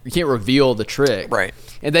 like you can't reveal the trick, right?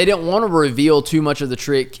 And they didn't want to reveal too much of the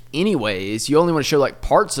trick anyways. You only want to show like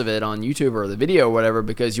parts of it on YouTube or the video or whatever,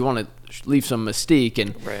 because you want to leave some mystique,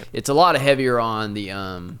 and it's a lot heavier on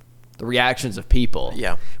the reactions of people.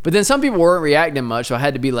 Yeah. But then some people weren't reacting much, so I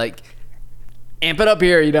had to be like, amp it up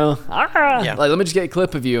here, Yeah. Like, let me just get a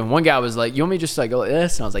clip of you. And one guy was like, "You want me just to like go like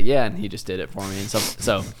this?" And I was like, "Yeah." And he just did it for me. And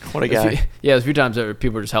so what a guy. There's a few times that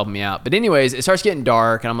people were just helping me out. But anyways, it starts getting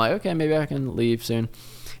dark, and I'm like, okay, maybe I can leave soon.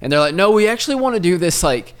 And they're like, "No, we actually want to do this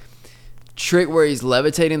like trick where he's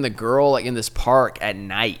levitating the girl like in this park at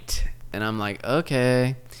night." And I'm like,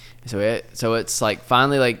 okay. So it's like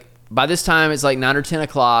finally, like by this time it's like 9 or 10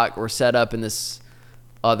 o'clock. We're set up in this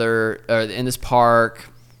park.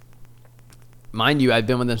 Mind you, I've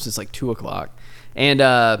been with them since like 2 o'clock, and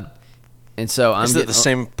so I'm. Is it the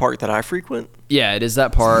same park that I frequent? Yeah, it is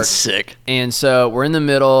that park. That's sick. And so we're in the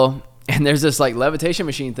middle, and there's this like levitation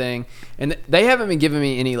machine thing, and they haven't been giving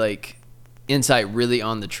me any like insight really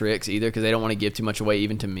on the tricks either, because they don't want to give too much away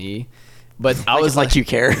even to me. But I was like you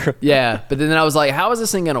care. Yeah, but then I was like, how is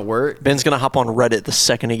this thing gonna work? Ben's gonna hop on Reddit the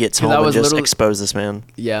second he gets home and just expose this man.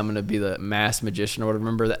 Yeah, I'm gonna be the masked magician or whatever.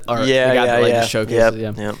 Remember that? Or Yeah, the guy that, like, yeah. just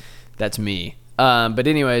showcases. Yep. That's me. But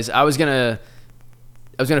anyways, I was gonna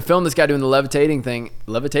film this guy doing the levitating thing.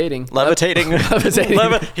 Levitating.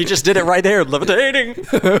 He just did it right there. Levitating.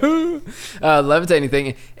 Levitating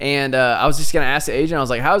thing. And I was just gonna ask the agent. I was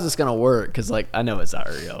like, how is this gonna work? Because like I know it's not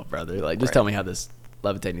real, brother. Like just tell me how this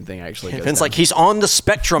levitating thing actually goes. Ben's down. like, he's on the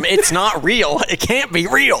spectrum. It's not real. It can't be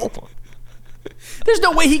real. There's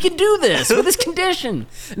no way he can do this with his condition.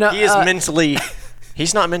 No, he is mentally.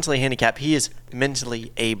 He's not mentally handicapped. He is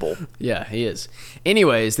mentally able. Yeah, he is.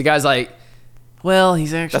 Anyways, the guy's like, well,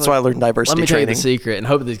 he's actually... That's why I learned diversity Let me training. tell you the secret, and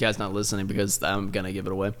hope this guy's not listening because I'm going to give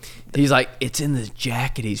it away. He's like, it's in the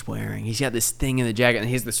jacket he's wearing. He's got this thing in the jacket, and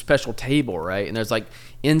he has this special table, right? And there's like,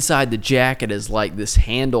 inside the jacket is like this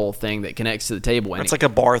handle thing that connects to the table. And it's like a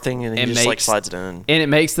bar thing, and he just like slides it in. And it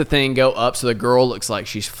makes the thing go up so the girl looks like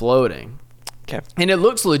she's floating. Okay. And it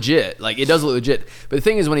looks legit. Like, it does look legit. But the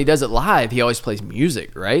thing is, when he does it live, he always plays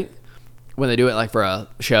music, right? When they do it, like, for a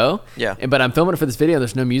show. Yeah. But I'm filming it for this video.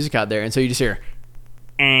 There's no music out there. And so you just hear...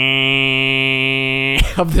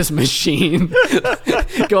 of this machine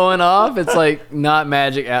going off. It's, like, not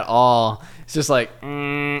magic at all. It's just like...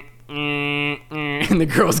 and the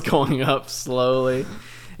girl's going up slowly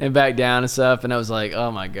and back down and stuff. And I was like,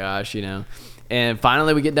 oh, my gosh, you know... And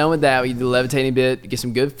finally, we get done with that. We do the levitating bit, get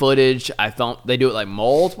some good footage. I thought they do it like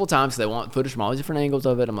multiple times because they want footage from all these different angles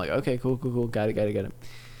of it. I'm like, okay, cool. Got it.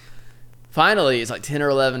 Finally, it's like 10 or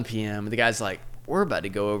 11 p.m. And the guy's like, we're about to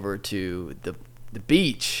go over to the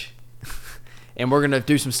beach. And we're going to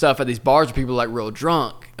do some stuff at these bars where people are like real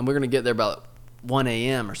drunk. And we're going to get there about 1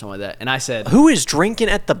 a.m. or something like that. And I said... Who is drinking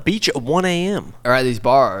at the beach at 1 a.m.? Or at these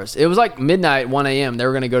bars. It was like midnight, 1 a.m. They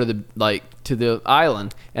were going to go to the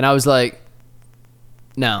island. And I was like...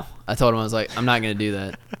 No, I told him, I was like, I'm not going to do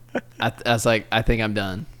that. I was like, I think I'm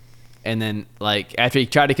done. And then, like, after he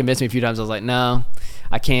tried to convince me a few times, I was like, no,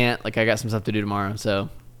 I can't. Like, I got some stuff to do tomorrow. So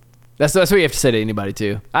that's what you have to say to anybody,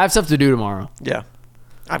 too. I have stuff to do tomorrow. Yeah.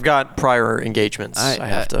 I've got prior engagements. I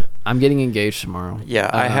have to. I'm getting engaged tomorrow. Yeah,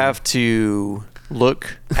 I have to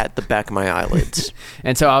look at the back of my eyelids.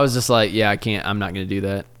 And so I was just like, yeah, I can't. I'm not going to do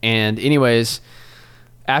that. And anyways,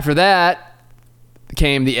 after that,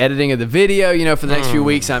 came the editing of the video. You know, for the next few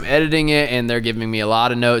weeks I'm editing it, and they're giving me a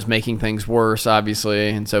lot of notes, making things worse,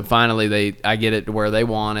 obviously. And so finally I get it to where they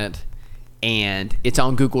want it, and it's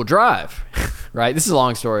on Google Drive. Right? This is a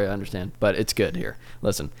long story, I understand, but it's good. Here,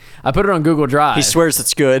 listen, I put it on Google Drive. He swears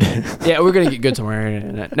it's good. Yeah, we're gonna get good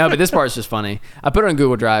somewhere. No, but this part's just funny. I put it on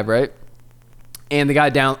Google Drive, right? And the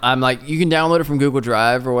guy I'm like, you can download it from Google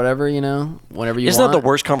Drive or whatever, you know, whenever you want. Isn't that the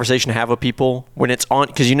worst conversation to have with people when it's on,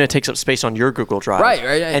 because you know it takes up space on your Google Drive. Right.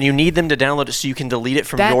 And you need them to download it so you can delete it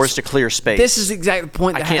from yours to clear space. This is exactly the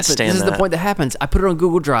point that happens. This is the point that happens. I put it on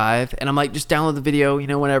Google Drive, and I'm like, just download the video, you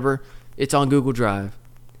know, whenever. It's on Google Drive.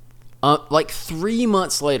 Like 3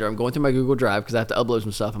 months later, I'm going through my Google Drive because I have to upload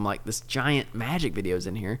some stuff. I'm like, this giant magic video is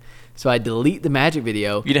in here. So I delete the magic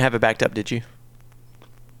video. You didn't have it backed up, did you?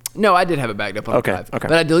 No, I did have it backed up on Drive. Okay.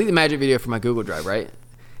 But I delete the magic video from my Google Drive, right?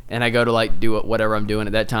 And I go to like do whatever I'm doing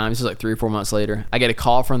at that time. This is like 3 or 4 months later. I get a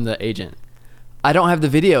call from the agent. I don't have the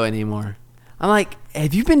video anymore. I'm like,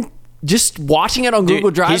 have you been just watching it on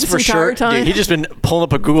Google Drive this entire time? Dude, he's just been pulling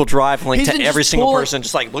up a Google Drive and like to every single person,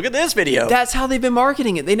 just like, look at this video. That's how they've been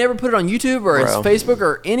marketing it. They never put it on YouTube or Facebook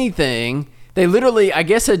or anything. They literally, I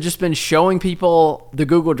guess, had just been showing people the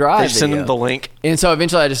Google Drive video. Send them the link. And so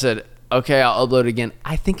eventually I just said, okay, I'll upload it again.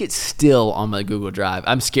 I think it's still on my Google Drive.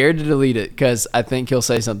 I'm scared to delete it because I think he'll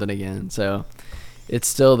say something again. So it's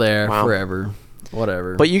still there forever.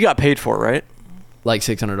 Whatever. But you got paid for it, right? Like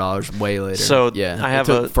 $600 way later. So yeah, I have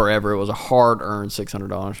it took forever. It was a hard-earned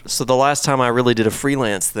 $600. So the last time I really did a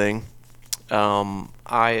freelance thing,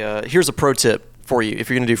 here's a pro tip for you if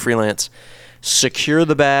you're going to do freelance. Secure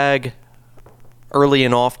the bag early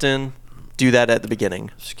and often. Do that at the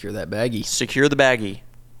beginning. Secure that baggie. Secure the baggie.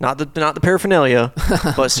 Not the paraphernalia,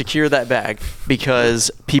 but secure that bag,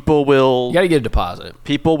 because people will... You got to get a deposit.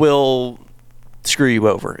 People will screw you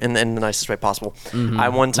over in the nicest way possible.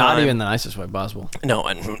 Mm-hmm. Not even the nicest way possible. No,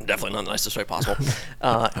 and definitely not the nicest way possible.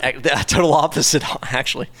 Total opposite,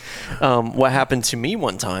 actually. What happened to me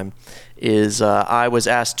one time is I was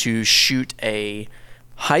asked to shoot a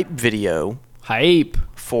hype video.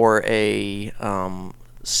 For a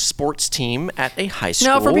sports team at a high school.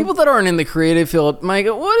 Now, for people that aren't in the creative field, Mike,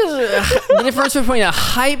 what is the difference between a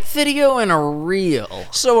hype video and a reel?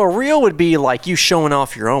 So a reel would be like you showing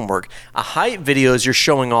off your own work. A hype video is you're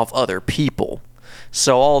showing off other people.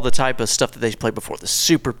 So all the type of stuff that they play before the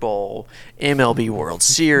Super Bowl, MLB World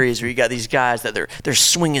Series, where you got these guys that they're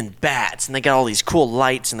swinging bats and they got all these cool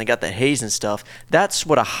lights and they got the haze and stuff. That's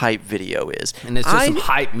what a hype video is. And it's just some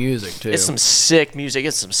hype music too. It's some sick music.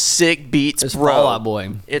 It's some sick beats, it's bro. Fall Out Boy.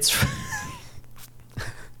 It's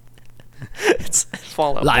it's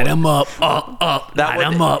Fall Out Boy. Light 'em up, light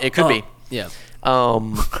 'em up. It could be. Yeah.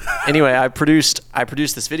 Anyway, I produced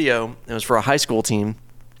this video. It was for a high school team,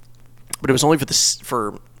 but it was only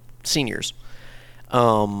for seniors.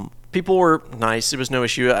 People were nice. It was no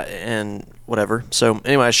issue and whatever. So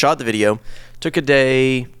anyway, I shot the video. Took a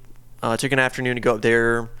day, took an afternoon to go up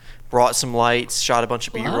there. Brought some lights. Shot a bunch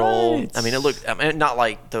of B-roll. I mean, it looked not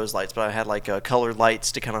like those lights, but I had like colored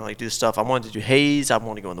lights to kind of like do stuff. I wanted to do haze. I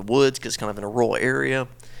wanted to go in the woods because it's kind of in a rural area.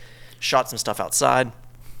 Shot some stuff outside.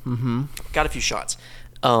 Mm-hmm. Got a few shots.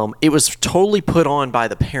 It was totally put on by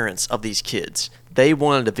the parents of these kids. They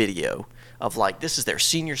wanted a video of like, this is their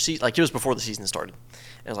senior season. Like, it was before the season started.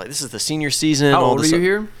 It was like, this is the senior season. How old were you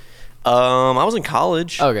here? I was in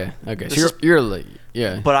college. Okay. So you're like,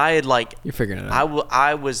 yeah. But I had like, you're figuring it out.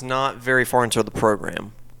 I was not very far into the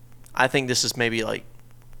program. I think this is maybe like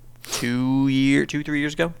 3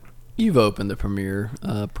 years ago. You've opened the Premiere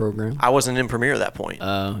program. I wasn't in Premiere at that point.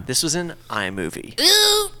 Oh. This was in iMovie.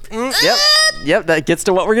 Yep. That gets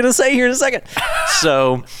to what we're gonna say here in a second.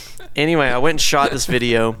 So, anyway, I went and shot this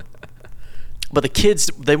video, but the kids,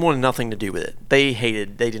 they wanted nothing to do with it. They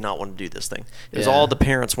did not want to do this thing. It was all the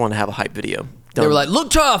parents wanted to have a hype video. They were like, "Look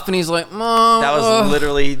tough," and he's like, "Mom." That was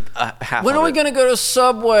literally half. When are we gonna go to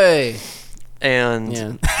Subway?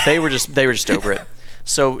 And they were just over it.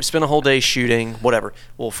 So spent a whole day shooting, whatever.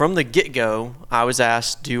 Well, from the get-go, I was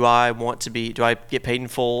asked, do I get paid in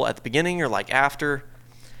full at the beginning or like after?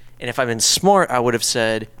 And if I'd been smart, I would have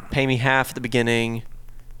said, pay me half at the beginning,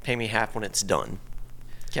 pay me half when it's done.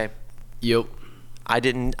 Okay? Yep. I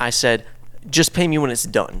didn't. I said, just pay me when it's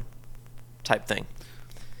done type thing.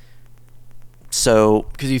 So...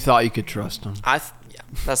 Because you thought you could trust them. Yeah,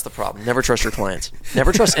 that's the problem. Never trust your clients.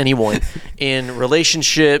 Never trust anyone in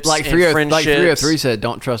relationships, like in friendships. Like 303 said,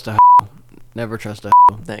 don't trust a never trust a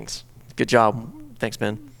Thanks. Good job. Thanks,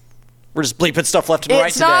 Ben. We're just bleeping stuff left and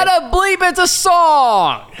right today. It's not a bleep, it's a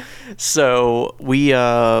song! So we,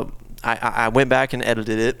 I went back and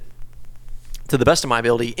edited it to the best of my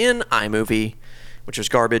ability in iMovie, which was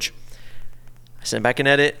garbage. I sent back an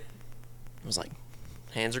edit. I was like,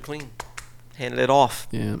 hands are clean. Handed it off.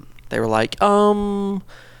 Yeah. They were like,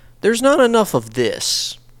 there's not enough of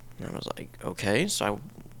this. And I was like, okay. So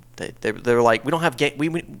they were like, we don't have game.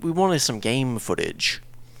 We wanted some game footage.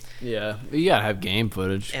 Yeah, you gotta have game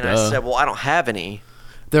footage. And I said, well, I don't have any.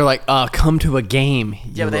 They're like, come to a game.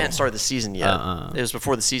 Yeah, but they hadn't started the season yet. It was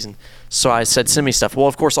before the season. So I said, send me stuff. Well,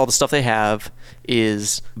 of course, all the stuff they have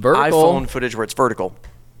is vertical. iPhone footage where it's vertical.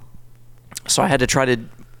 So I had to try to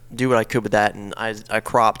do what I could with that, and I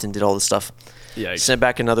cropped and did all this stuff. Yeah. Sent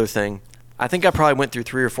back another thing. I think I probably went through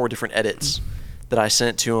 3 or 4 different edits that I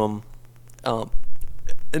sent to them.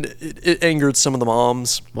 And it angered some of the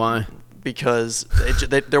moms. Why? Because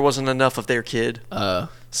there wasn't enough of their kid.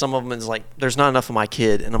 Some of them is like, there's not enough of my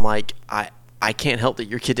kid. And I'm like, I can't help that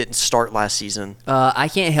your kid didn't start last season. I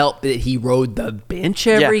can't help that he rode the bench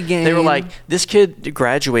every game. They were like, this kid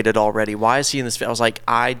graduated already. Why is he in this? I was like,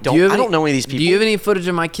 I don't know any of these people. Do you have any footage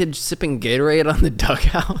of my kid sipping Gatorade on the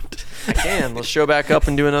dugout? I can. Let's show back up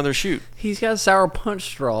and do another shoot. He's got sour punch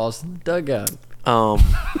straws in the dugout.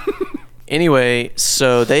 Anyway,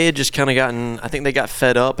 so they had just kind of I think they got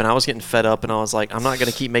fed up, and I was getting fed up, and I was like, I'm not going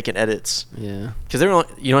to keep making edits. Yeah. Because they were like,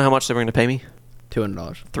 you know how much they were going to pay me?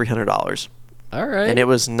 $200. $300. All right. And it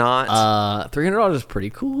was not... $300 is pretty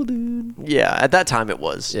cool, dude. Yeah, at that time it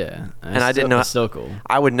was. Yeah. And I didn't know... It's still cool.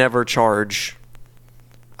 I would never charge...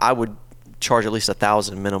 I would charge at least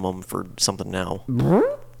 $1,000 minimum for something now.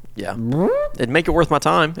 Yeah. It'd make it worth my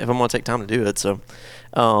time if I'm going to take time to do it, so...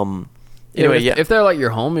 Anyway, if they're like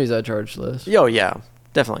your homies, I charge less. Yo, yeah,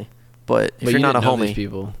 definitely. But if you're not a homie... These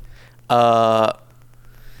people.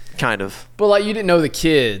 Kind of. But like you didn't know the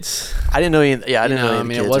kids. I didn't know any... Yeah, I didn't know any of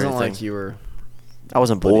the kids. It wasn't like you were... I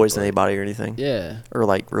wasn't boys to anybody or anything. Yeah. Or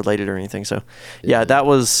like related or anything. So, yeah, that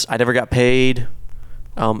was... I never got paid.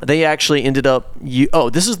 They actually ended up...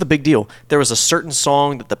 this is the big deal. There was a certain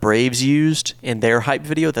song that the Braves used in their hype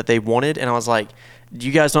video that they wanted. And I was like,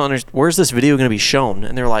 you guys don't understand... Where's this video going to be shown?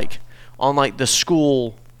 And they're like... on like the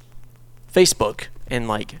school Facebook and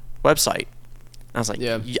like website. And I was like,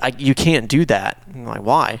 you can't do that. And I'm like,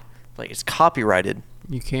 why? Like, it's copyrighted.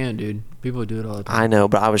 You can, dude. People do it all the time. I know,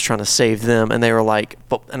 but I was trying to save them, and they were like,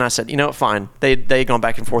 and I said, you know what, fine. They had gone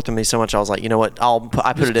back and forth with me so much. I was like, you know what,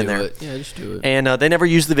 I put it in there. Yeah, just do it. And they never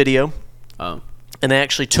used the video. Oh. And they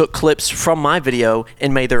actually took clips from my video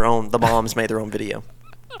and made their own. The moms made their own video.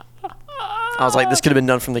 I was like, this could have been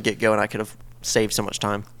done from the get-go, and I could have saved so much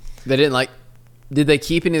time. They didn't like. Did they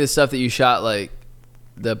keep any of the stuff that you shot, like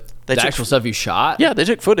the actual stuff you shot? Yeah, they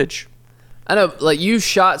took footage. I know, like you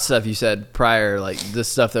shot stuff. You said prior, like the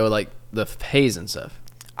stuff that were like the haze and stuff.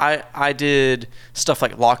 I did stuff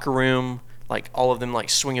like locker room, like all of them like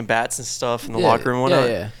swinging bats and stuff in the locker room and whatnot.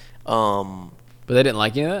 Yeah. But they didn't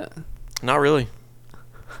like any of that? Not really.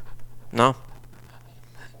 No.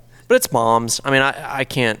 But it's moms. I mean, I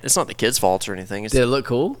can't. It's not the kids' fault or anything. Did it look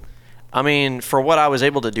cool? I mean, for what I was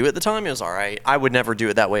able to do at the time, it was all right. I would never do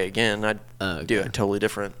it that way again. I'd do it totally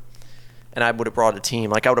different. And I would have brought a team.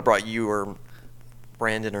 Like, I would have brought you or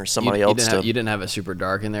Brandon or somebody else. You didn't have it super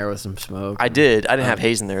dark in there with some smoke? I did. I didn't have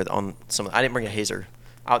haze in there on some. I didn't bring a hazer.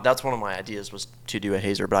 That's one of my ideas, was to do a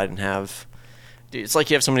hazer, but I didn't have. Dude, it's like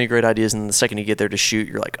you have so many great ideas, and the second you get there to shoot,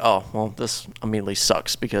 you're like, oh, well, this immediately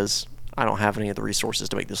sucks because I don't have any of the resources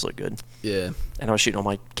to make this look good. Yeah. And I was shooting on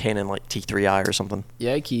my Canon like T3i or something.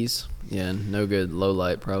 Yeah, keys. Yeah, no good. Low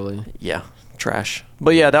light probably. Yeah, trash.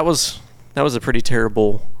 But yeah, that was a pretty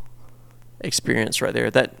terrible experience right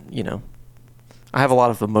there. That, you know, I have a lot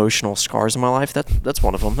of emotional scars in my life. That's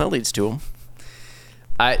one of them. That leads to them.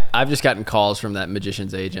 I've just gotten calls from that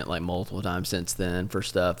magician's agent like multiple times since then for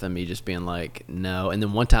stuff, and me just being like, no. And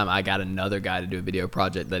then one time I got another guy to do a video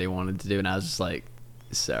project that he wanted to do, and I was just like,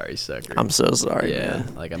 sorry, sucker. I'm so sorry, yeah,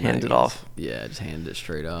 man. like I'm hand it off. Yeah, just handed it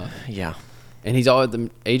straight off. Yeah. And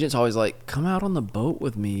the agent's always like, come out on the boat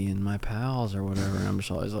with me and my pals or whatever. And I'm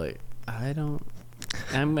just always like, I'm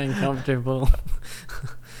uncomfortable.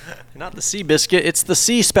 Not the Sea Biscuit, it's the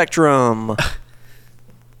Sea Spectrum.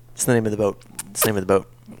 It's the name of the boat. That's the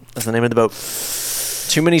name of the boat.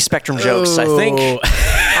 Too many Spectrum jokes, I think.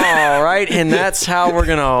 All right, and that's how we're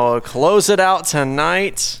gonna close it out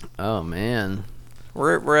tonight. Oh man,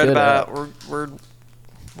 we're at about we're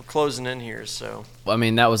closing in here. So I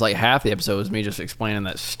mean, that was like half the episode was me just explaining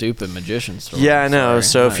that stupid magician story. Yeah, I know.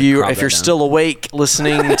 So if you're still awake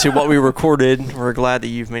listening to what we recorded, we're glad that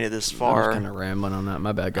you've made it this far. I was kind of rambling on that.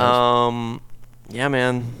 My bad, guys. Yeah,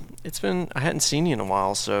 man. I hadn't seen you in a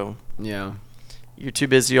while, so yeah. You're too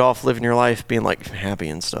busy off living your life, being like happy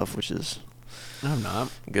and stuff, which is. I'm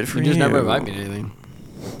not. Good for you. You just never invite me to anything.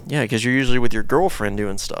 Yeah, because you're usually with your girlfriend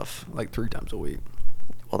doing stuff. Like 3 times a week.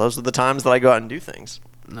 Well, those are the times that I go out and do things.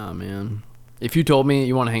 Nah, man. If you told me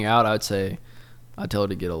you want to hang out, I'd tell her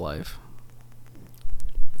to get a life.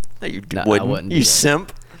 No, you wouldn't. I wouldn't. You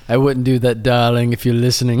simp. I wouldn't do that, darling, if you're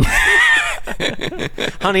listening.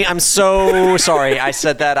 Honey, I'm so sorry. I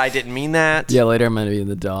said that. I didn't mean that. Yeah, later I'm going to be in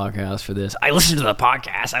the doghouse for this. I listened to the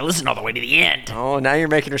podcast. I listened all the way to the end. Oh, now you're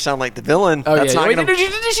making her sound like the villain. Oh, That's yeah. Not She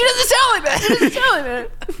doesn't sound like that. She doesn't sound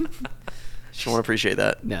like that. She won't appreciate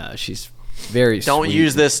that. No, she's very Don't sweet.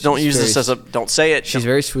 use this. Don't use this as a... Don't say it. She's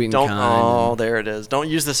very sweet and kind. Oh, there it is. Don't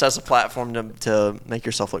use this as a platform to make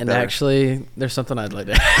yourself look better. And actually, there's something I'd like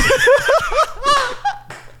to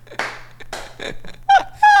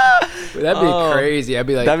That'd be crazy. I'd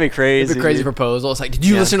be like, that'd be crazy. That'd be a crazy proposal. It's like, did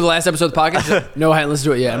you listen to the last episode of the podcast? No, I hadn't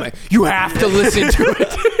listened to it yet. I'm like, you have to listen to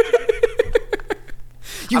it.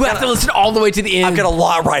 You have to listen all the way to the end. I've got a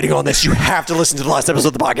lot writing on this. You have to listen to the last episode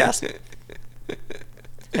of the podcast.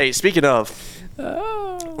 Hey, speaking of,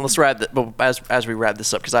 let's wrap as we wrap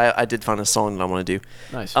this up, because I did find a song that I want to do.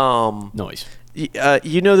 Nice. Noise.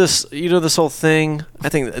 You know this whole thing. I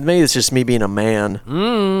think maybe it's just me being a man,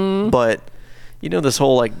 but you know this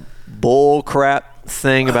whole like bull crap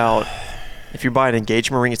thing about if you buy an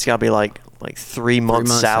engagement ring, it's got to be like 3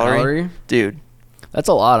 months salary, dude. That's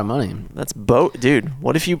a lot of money. That's dude.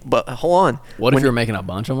 What if you? But hold on. What if you're making a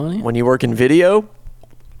bunch of money? When you work in video,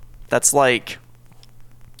 that's like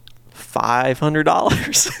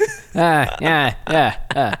 $500.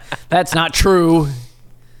 Yeah. That's not true.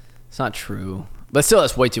 It's not true. But still,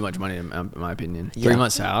 that's way too much money in my opinion. 3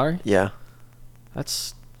 months salary? Yeah.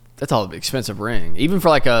 That's all an expensive ring. Even for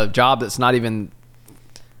like a job that's not even,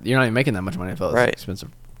 you're not even making that much money. I felt it's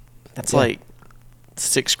expensive. That's like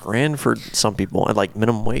 $6,000 for some people at like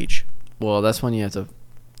minimum wage. Well, that's when your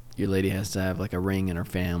lady has to have like a ring in her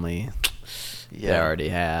family. Yeah. They already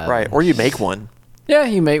have. Right. Or you make one. Yeah,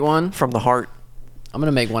 you make one. From the heart. I'm going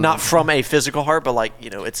to make one. Not from a physical heart, but like,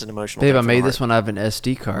 it's an emotional Babe, I made this one out of an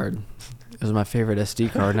SD card. It was my favorite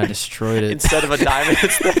SD card, and I destroyed it. Instead of a diamond,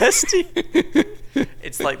 it's the SD.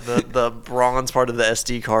 It's like the bronze part of the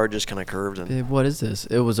SD card just kind of curved. Babe, what is this?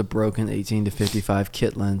 It was a broken 18-55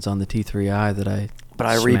 kit lens on the T3i that I But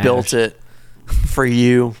I rebuilt it for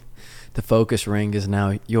you. The focus ring is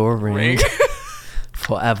now your ring.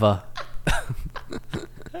 Forever.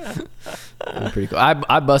 Pretty cool.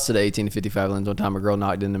 I busted an 18-55 lens one time. A girl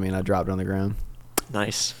knocked into me and I dropped it on the ground.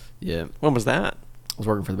 Nice. Yeah. When was that? I was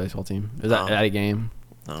working for the baseball team. It was at a game.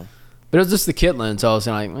 Oh. But it was just the kit lens, so I was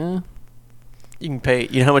like, You can pay.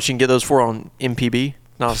 You know how much you can get those for on MPB?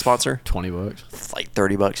 Not a sponsor. $20. It's like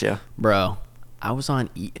 $30. Yeah. Bro, I was on.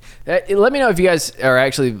 Let me know if you guys are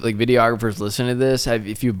actually like videographers listening to this.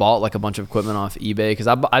 If you bought like a bunch of equipment off eBay, because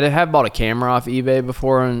I have bought a camera off eBay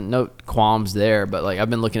before, and no qualms there. But like I've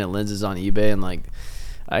been looking at lenses on eBay, and like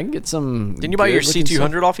I can get some. Didn't you buy your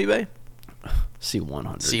C200 off eBay?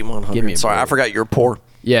 C100. C100. Give me a Sorry, break. I forgot you're poor.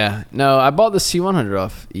 Yeah, no, I bought the C100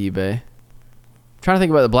 off eBay. Trying to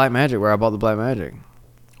think about the Black Magic, where I bought the Black Magic.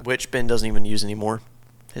 Which Ben doesn't even use anymore.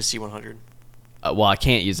 His C100. Well, I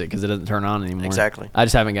can't use it because it doesn't turn on anymore. Exactly. I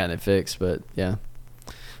just haven't gotten it fixed, but yeah.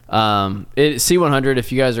 C100,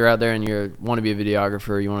 if you guys are out there and you want to be a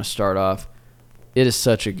videographer, you want to start off, it is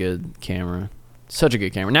such a good camera. Such a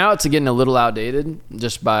good camera. Now it's getting a little outdated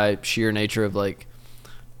just by sheer nature of like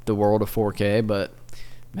the world of 4K, but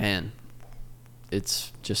man,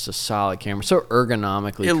 it's just a solid camera. So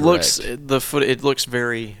ergonomically correct. It looks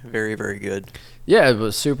very, very, very good. Yeah, it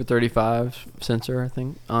was Super 35 sensor, I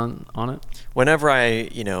think, on it. Whenever I,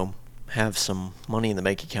 have some money in the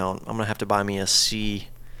bank account, I'm gonna have to buy me a C5.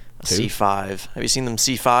 Have you seen them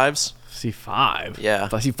C5s? C5? Yeah.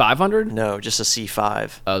 C500? No, just a C5.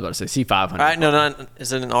 I was about to say C500. All right, no,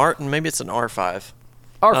 is it an R? Maybe it's an R5.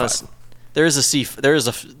 R5. No, there's a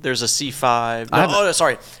C5.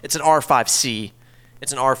 Sorry, it's an R5C.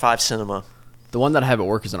 It's an R5 Cinema. The one that I have at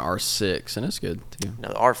work is an R6, and it's good too. No,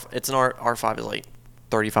 R5 is like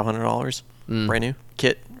 $3,500 brand new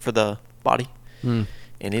kit for the body, and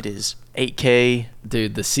it is 8K.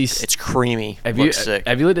 Dude, it's creamy. Have you sick.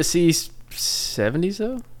 Have you looked at C70s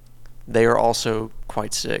though? They are also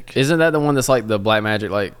quite sick. Isn't that the one that's like the Black Magic,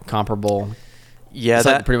 like comparable? Yeah, it's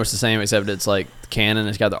like pretty much the same, except it's like Canon.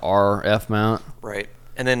 It's got the RF mount. Right.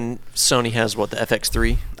 And then Sony has the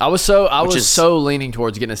FX3. I was so leaning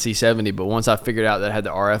towards getting a C70, but once I figured out that it had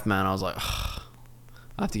the RF mount, I was like, I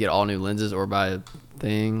have to get all new lenses or buy a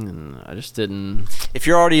thing, and I just didn't. If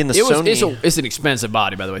you're already in the Sony, it's an expensive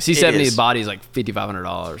body, by the way. C70 body is like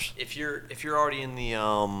 $5,500. If you're already in the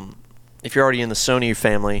Sony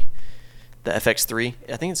family, the FX3,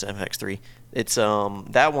 I think it's FX3. It's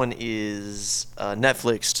that one is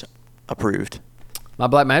Netflix approved. My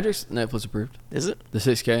Black Magic's Netflix approved. Is it? The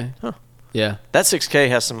 6K? Huh. Yeah. That 6K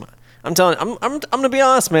has some. I'm gonna be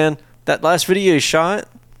honest, man. That last video you shot,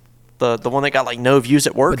 the one that got like no views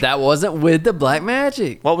at work. But that wasn't with the Black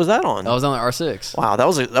Magic. What was that on? That was on the R6. Wow,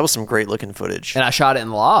 that was some great looking footage. And I shot it in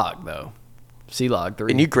log though, C-Log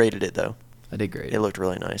 3. And you graded it though. I did grade it. It looked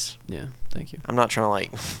really nice. Yeah, thank you. I'm not trying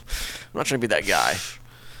to be that guy.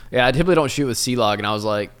 Yeah, I typically don't shoot with C-Log, and I was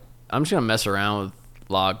like, I'm just gonna mess around with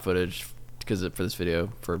log footage for this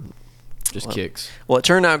video for just kicks. Well, it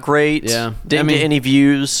turned out great. Yeah. Didn't get any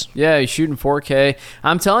views. Yeah, you're shooting 4K.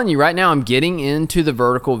 I'm telling you right now, I'm getting into the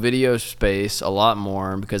vertical video space a lot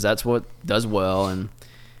more because that's what does well. And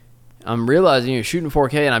I'm realizing you're shooting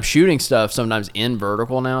 4K, and I'm shooting stuff sometimes in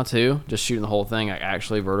vertical now too. Just shooting the whole thing like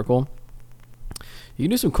actually vertical. You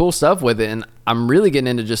can do some cool stuff with it, and I'm really getting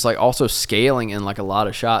into just like also scaling in like a lot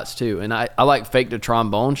of shots too. And I like faked a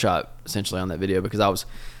trombone shot essentially on that video because I was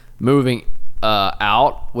moving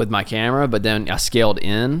out with my camera, but then I scaled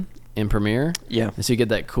in Premiere. Yeah, and so you get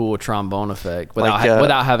that cool trombone effect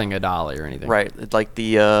without having a dolly or anything. Right, like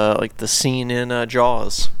the scene in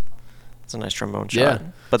Jaws. It's a nice trombone shot. Yeah,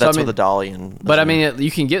 but that's with a dolly and. But I mean,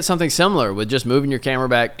 you can get something similar with just moving your camera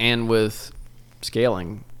back and with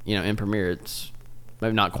scaling. In Premiere, it's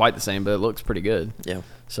maybe not quite the same, but it looks pretty good. Yeah.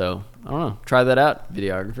 So, I don't know. Try that out,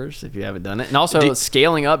 videographers, if you haven't done it. And also,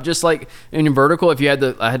 scaling up, just like in your vertical, if you had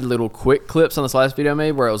I had little quick clips on this last video I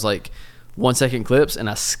made where it was like 1 second clips, and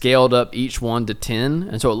I scaled up each one to 10.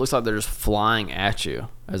 And so it looks like they're just flying at you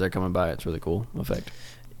as they're coming by. It's really cool effect.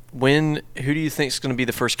 Who do you think is going to be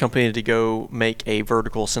the first company to go make a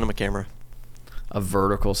vertical cinema camera? A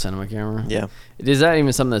vertical cinema camera? Yeah. Is that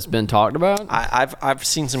even something that's been talked about? I've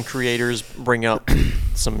seen some creators bring up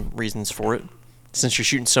some reasons for it. Since you're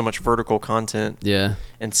shooting so much vertical content, yeah.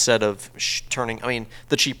 Instead of turning, I mean,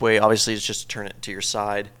 the cheap way obviously is just to turn it to your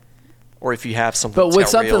side, or if you have something. But with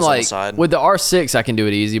that's got something rails on like the side. With the R6, I can do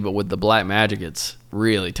it easy, but with the Black Magic, it's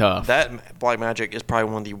really tough. That Black Magic is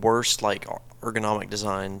probably one of the worst like ergonomic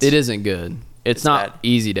designs. It isn't good. It's not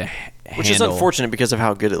easy to handle. Which is unfortunate because of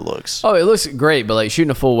how good it looks. Oh, it looks great, but like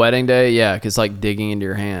shooting a full wedding day, yeah, because like digging into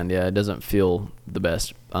your hand, yeah, it doesn't feel the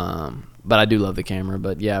best. But I do love the camera.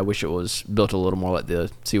 But yeah, I wish it was built a little more like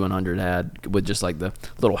the C100 had, with just like the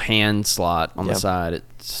little hand slot on the side.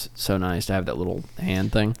 It's so nice to have that little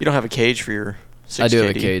hand thing. You don't have a cage for your 6K? I do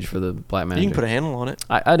have a cage for the Blackmagic. You can put a handle on it.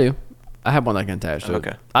 I do. I have one that I can attach to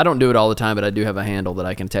it. I don't do it all the time, but I do have a handle that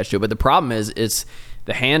I can attach to it. But the problem is, it's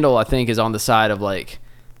the handle, I think, is on the side of like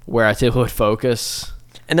where I typically would focus.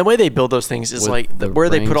 And the way they build those things is like where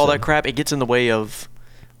they put all that crap, it gets in the way of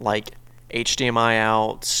like HDMI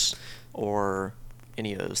outs or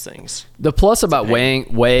any of those things. The plus about weighing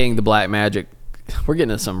the Blackmagic, we're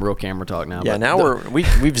getting into some real camera talk now. Yeah, now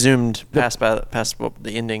we've zoomed past the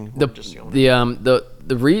ending. The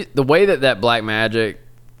way that Blackmagic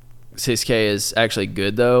 6K is actually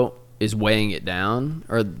good though is weighing it down,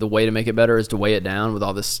 or the way to make it better is to weigh it down with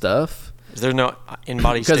all this stuff. Is there no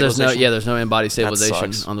in-body stabilization? There's no in-body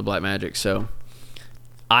stabilization on the Blackmagic. So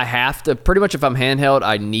I have to, pretty much if I'm handheld,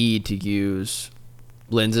 I need to use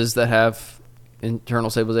lenses that have internal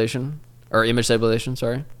stabilization or image stabilization.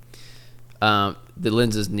 Sorry, the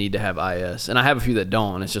lenses need to have IS, and I have a few that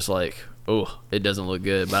don't. And it's just like, oh, it doesn't look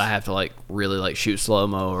good. But I have to like really like shoot slow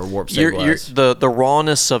mo or warp stabilize. The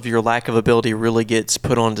rawness of your lack of ability really gets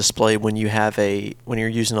put on display when you're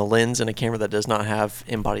using a lens and a camera that does not have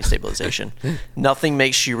in-body stabilization. Nothing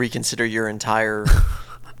makes you reconsider your entire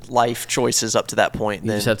life choices up to that point.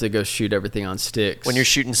 You just have to go shoot everything on sticks. When you're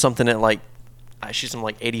shooting something at like, I shoot some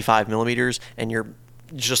like 85 millimeters, and you're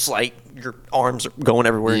just like your arms are going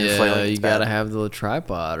everywhere and you're flailing. Yeah, you gotta have the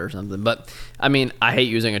tripod or something. But I mean, I hate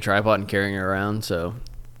using a tripod and carrying it around, so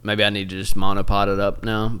maybe I need to just monopod it up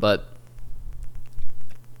now. But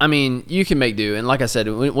I mean, you can make do. And like I said,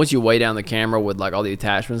 once you weigh down the camera with like all the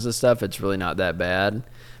attachments and stuff, it's really not that bad.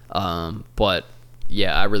 But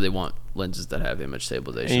yeah, I really want lenses that have image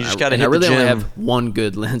stabilization. And you just gotta hit I really the gym. only have one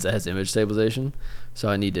good lens that has image stabilization, so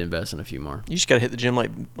I need to invest in a few more. You just gotta hit the gym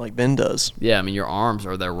like Ben does. Yeah, I mean, your arms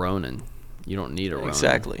are their Ronin. You don't need a Ronin.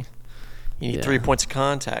 Exactly. You need 3 points of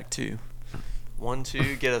contact too. 1,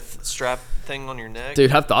 2, get a strap thing on your neck.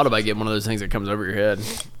 Dude, I've thought about getting one of those things that comes over your head.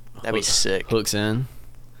 That'd be sick. Hooks in.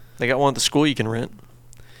 They got one at the school you can rent.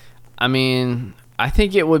 I mean, I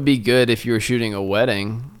think it would be good if you were shooting a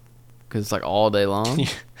wedding, because it's like all day long.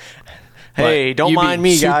 Hey, don't mind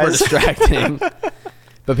me, guys. Super distracting.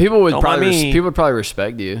 But people would probably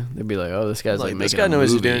respect you. They'd be like, "Oh, this guy's like this making guy a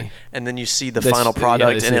knows movie." what he's doing. And then you see the final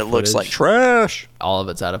product, and it looks like trash. All of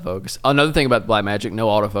it's out of focus. Another thing about Blackmagic, no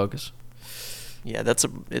autofocus. Yeah, that's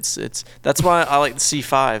why I like the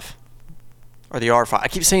C5 or the R5. I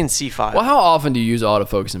keep saying C5. Well, how often do you use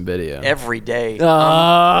autofocus in video? Every day.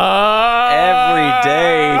 Every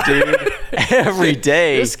day, dude. Every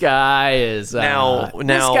day. This guy is now.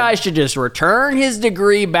 This guy should just return his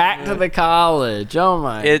degree back to the college. Oh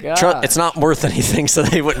my god! It's not worth anything, so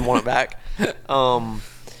they wouldn't want it back.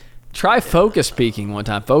 Try focus peaking one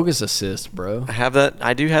time. Focus assist, bro. I have that.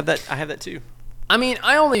 I do have that. I have that too. I mean,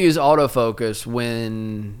 I only use autofocus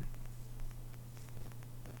when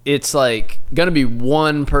it's like gonna be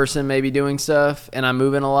one person maybe doing stuff and I'm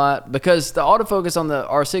moving a lot, because the autofocus on the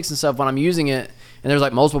R6 and stuff, when I'm using it and there's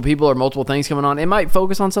like multiple people or multiple things coming on, it might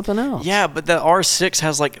focus on something else. Yeah, but the R6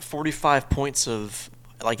 has like 45 points of,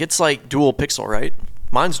 like, it's like dual pixel, right?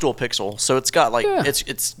 Mine's dual pixel, so it's got like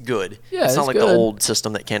it's good. Yeah, it's not like good. the old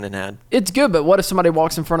system that Canon had. It's good, but what if somebody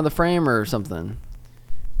walks in front of the frame or something?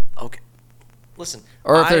 Okay, listen.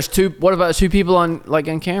 Or if there's two, what about two people on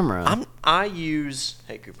camera? I use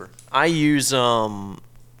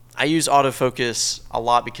autofocus a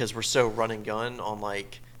lot because we're so run and gun on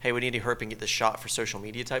like, hey, we need to hurry up and get this shot for social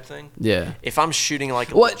media type thing. Yeah. If I'm shooting like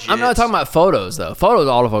I'm not talking about photos though. Photos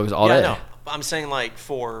autofocus all day. No. I'm saying like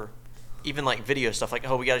for even like video stuff, like,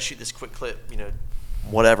 oh, we got to shoot this quick clip,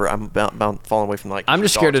 whatever. I'm about falling away from like. I'm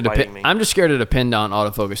just scared to depend on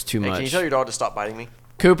autofocus too much. Can you tell your dog to stop biting me?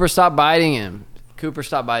 Cooper, stop biting him.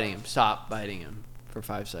 Stop biting him for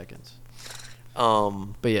 5 seconds.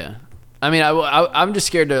 But yeah, I mean, I'm just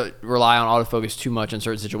scared to rely on autofocus too much in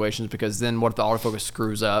certain situations, because then what if the autofocus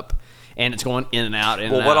screws up and it's going in and out?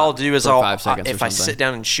 What I'll do is if I sit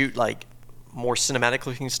down and shoot like more cinematic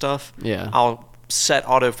looking stuff, I'll set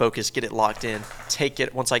autofocus, get it locked in, take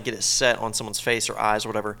it once I get it set on someone's face or eyes or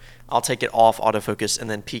whatever. I'll take it off autofocus,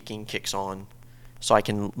 and then peaking kicks on, so I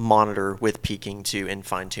can monitor with peaking too and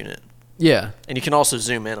fine tune it. Yeah, and you can also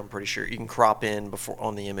zoom in. I'm pretty sure you can crop in before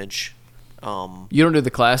on the image. You don't do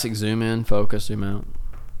the classic zoom in, focus, zoom out.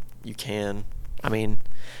 You can. I mean,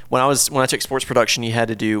 when I took sports production, we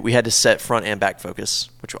had to set front and back focus,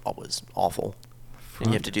 which was awful. And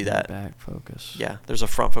you have to do that. Back focus. Yeah, there's a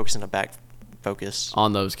front focus and a back focus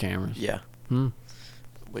on those cameras. Yeah.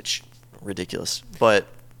 Which ridiculous, but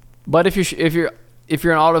if if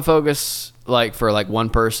you're in autofocus, like for like one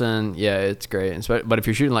person, yeah, it's great. But if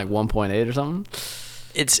you're shooting like 1.8 or something,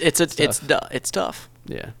 it's tough.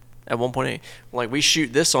 Yeah. At 1.8, like we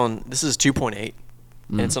shoot this is 2.8,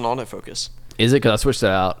 and it's an autofocus. Is it? Because I switched it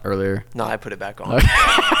out earlier. No, I put it back on.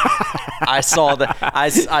 I saw that. I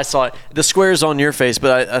saw it. The square's on your face,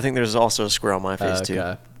 but I think there's also a square on my face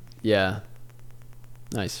too. Yeah.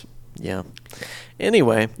 Nice. Yeah.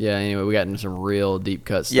 Anyway, we got into some real deep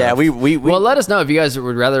cut stuff. Yeah, we well, let us know if you guys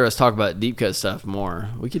would rather us talk about deep cut stuff more.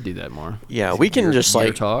 We could do that more. Yeah, we can just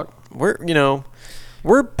like talk.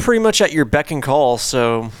 We're pretty much at your beck and call,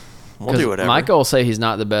 so we'll do whatever. Michael will say he's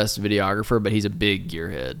not the best videographer, but he's a big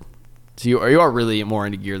gearhead. So you are really more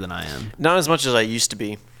into gear than I am. Not as much as I used to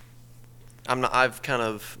be. I'm not. I've kind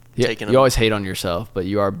of taken. You always hate on yourself, but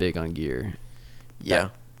you are big on gear. Yeah.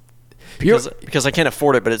 Because I can't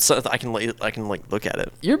afford it, but it's I can like look at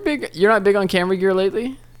it. You're not big on camera gear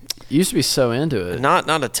lately? You used to be so into it.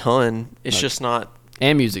 Not a ton. It's just not.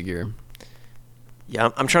 And music gear. Yeah,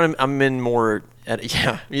 I'm in more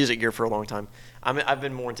music gear for a long time. I've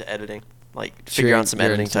been more into editing, like figure out some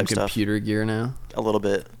editing type stuff. Computer gear now. A little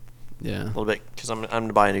bit. Yeah. A little bit, because I'm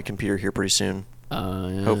gonna buy a new computer here pretty soon.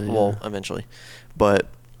 Well, eventually, but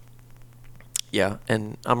yeah,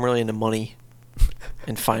 and I'm really into money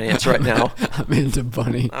and finance right now. I'm into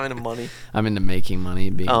money. I'm into money. I'm into making money,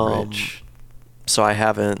 being rich. So I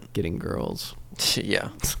haven't getting girls. Yeah,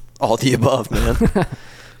 all the above, man.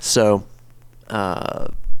 So,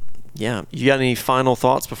 yeah, you got any final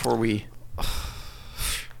thoughts before we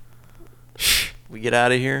get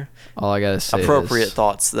out of here? All I gotta say appropriate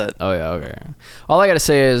thoughts that. Oh yeah, okay. All I gotta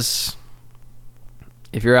say is,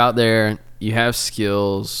 if you're out there, you have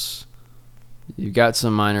skills, you've got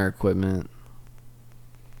some minor equipment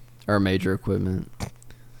or major equipment.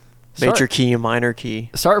 Major key and minor key.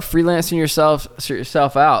 Start freelancing yourself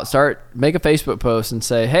out. Make a Facebook post and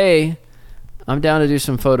say, "Hey, I'm down to do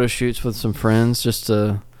some photo shoots with some friends just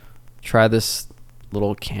to try this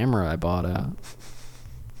little camera I bought out."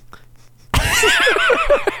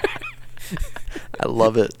 I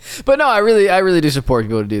love it. But no, I really do support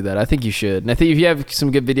people to do that. I think you should. And I think if you have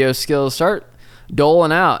some good video skills, start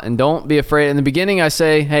doling out and don't be afraid. In the beginning, I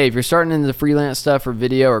say, hey, if you're starting into the freelance stuff or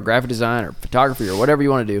video or graphic design or photography or whatever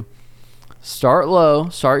you want to do, start low.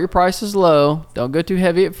 Start your prices low. Don't go too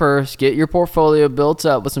heavy at first. Get your portfolio built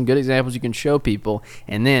up with some good examples you can show people,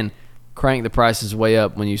 and then crank the prices way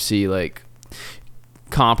up when you see like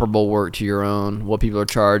comparable work to your own, what people are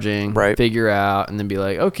charging, right? Figure out, and then be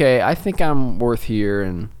like, okay, I think I'm worth here,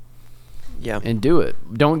 and do it.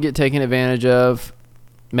 Don't get taken advantage of.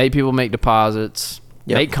 Make people make deposits.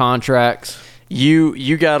 Make contracts.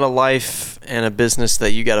 You got a life and a business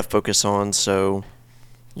that you got to focus on, so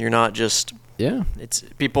you're not just it's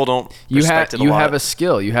people don't respect it a lot. You have a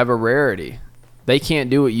skill. You have a rarity. They can't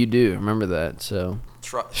do what you do. Remember that. So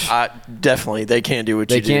definitely, they can't do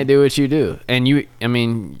what you do. They can't do what you do. And you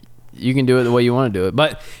can do it the way you want to do it.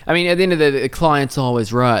 But, I mean, at the end of the day, the client's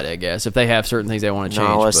always right, I guess, if they have certain things they want to change.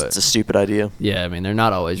 No, it's a stupid idea. Yeah, I mean, they're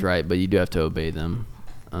not always right, but you do have to obey them.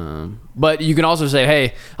 But you can also say,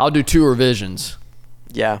 hey, I'll do 2 revisions.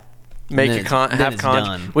 Yeah. We'll talk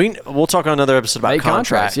on another episode about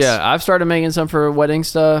contracts. Yeah, I've started making some for wedding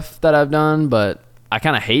stuff that I've done, but I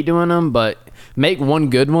kind of hate doing them. But make one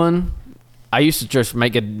good one. I used to just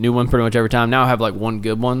make a new one pretty much every time. Now I have like one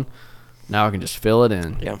good one. Now I can just fill it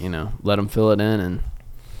in. Yeah. Let them fill it in, and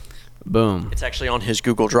boom. It's actually on his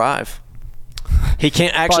Google Drive. He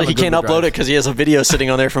can't upload it because he has a video sitting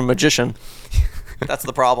on there from a magician. That's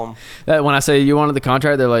the problem. That when I say you wanted the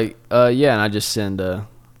contract, they're like, yeah, and I just send the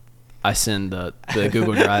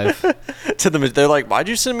Google Drive to them. They're like, why'd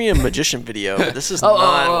you send me a magician video? This is not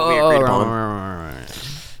what we agreed upon. Right.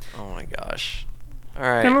 Oh my gosh. All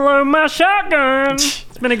right. Gonna load my shotgun.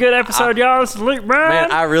 It's been a good episode, y'all. This is Luke Bryan.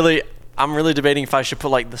 Man, I'm really debating if I should put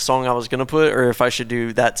like the song I was gonna put, or if I should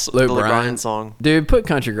do the Luke Bryan song. Dude, put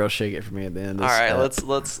 "Country Girl Shake It" for me at the end. All right,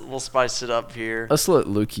 we'll spice it up here. Let's let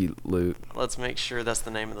Lukey loot. Let's make sure that's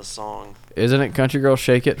the name of the song. Isn't it "Country Girl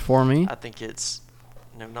Shake It" for me? I think it's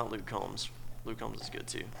not Luke Combs. Luke Combs is good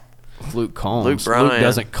too. Luke Combs. Luke Bryan. Luke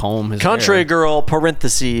doesn't comb his Country hair. Girl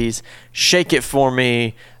 (parentheses) Shake It For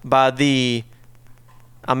Me by the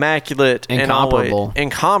immaculate incomparable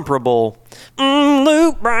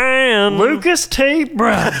Luke Bryan. Lucas T.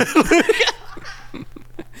 Bryan.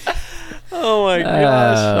 Oh my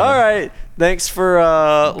gosh. All right. Thanks for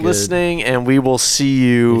listening, and we will see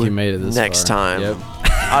you made it this next far. time. Yep.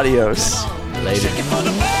 Adios. Later. Shake it for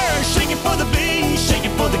the birds, shake it for the bees, shake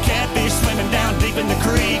it for the catfish swimming down deep in the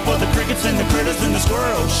creek, for the crickets and the critters and the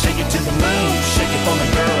squirrels. Shake it to the moon, shake it for me,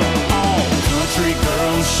 girl. Oh, country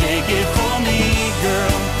girl, shake it for me, girl.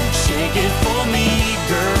 shake it for